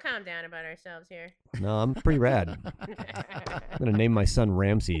 Let's all calm down about ourselves here. No, I'm pretty rad. I'm gonna name my son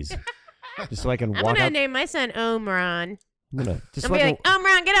Ramses, just so I can I'm walk gonna out. name my son Omron. I'm gonna just I'm so, gonna I be can, like,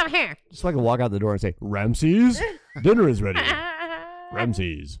 Omron, get over here. just so I can walk out the door and say, Ramses, dinner is ready.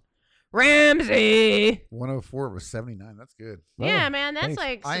 Ramses. Ramsey. 104 over 79. That's good. Yeah, Oh, man, that's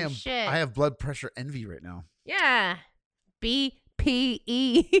thanks. like some shit. I have blood pressure envy right now. Yeah.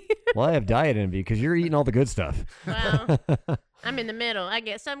 BPE. Well, I have diet envy because you're eating all the good stuff. Well, I'm in the middle. I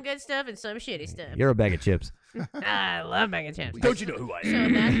get some good stuff and some shitty stuff. You're a bag of chips. I love mac and chips. Don't you know who I So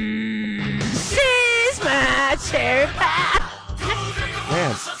am? that she's my cherry pie.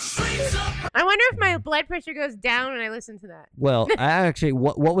 Man, I wonder if my blood pressure goes down when I listen to that. well, I actually,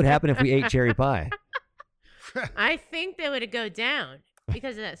 what would happen if we ate cherry pie? I think that would go down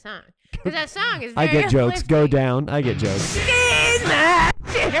because of that song. Because that song is I very get jokes. Go uplifting. down. I get jokes. She's my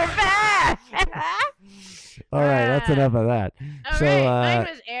cherry pie. All right, that's enough of that. All So, right, mine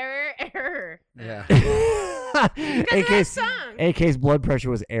was error. Yeah. AK's, song. AK's blood pressure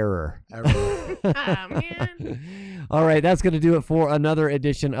was error. Everyone. Oh, man. All right, that's going to do it for another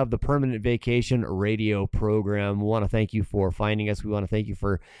edition of the Permanent Vacation Radio program. We want to thank you for finding us. We want to thank you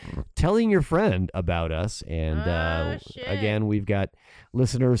for telling your friend about us. And Oh, shit. again, we've got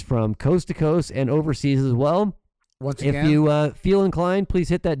listeners from coast to coast and overseas as well. Once again, If you feel inclined, please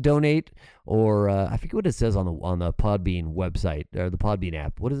hit that donate, or I forget what it says on the Podbean website or the Podbean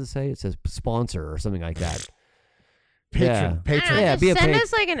app. What does it say? It says sponsor or something like that. Patron. Yeah, just send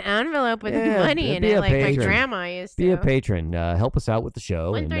us like an envelope with money in be it, a like patron. my grandma used to. Be a patron. Help us out with the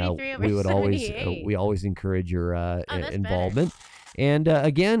show, and 133 over we would always 78. encourage your that's involvement. And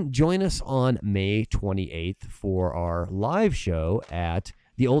again, join us on May 28th for our live show at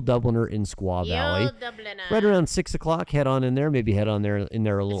the Old Dubliner in Squaw Valley. Right around 6 o'clock. Head on in there. Maybe head on there in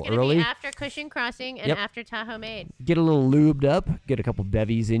there a little It's gonna early. be after Cushing Crossing and after Tahoe Maid. Get a little lubed up. Get a couple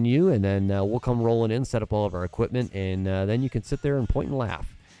bevies in you, and then we'll come rolling in, set up all of our equipment, and then you can sit there and point and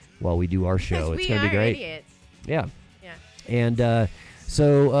laugh while we do our show. It's gonna be great. Idiots. Yeah. Yeah. And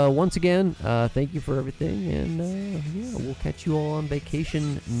so once again, thank you for everything, and we'll catch you all on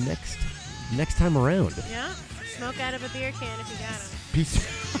vacation next time around. Yeah. Smoke out of a beer can if you got them. Peace.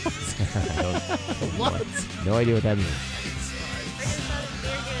 What? No idea what that means.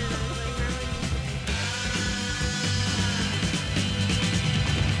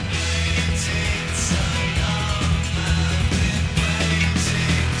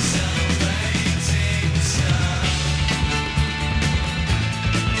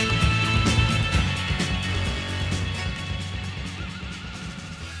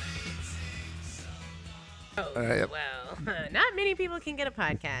 Well, not many people can get a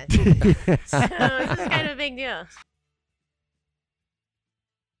podcast. So this is kind of a big deal.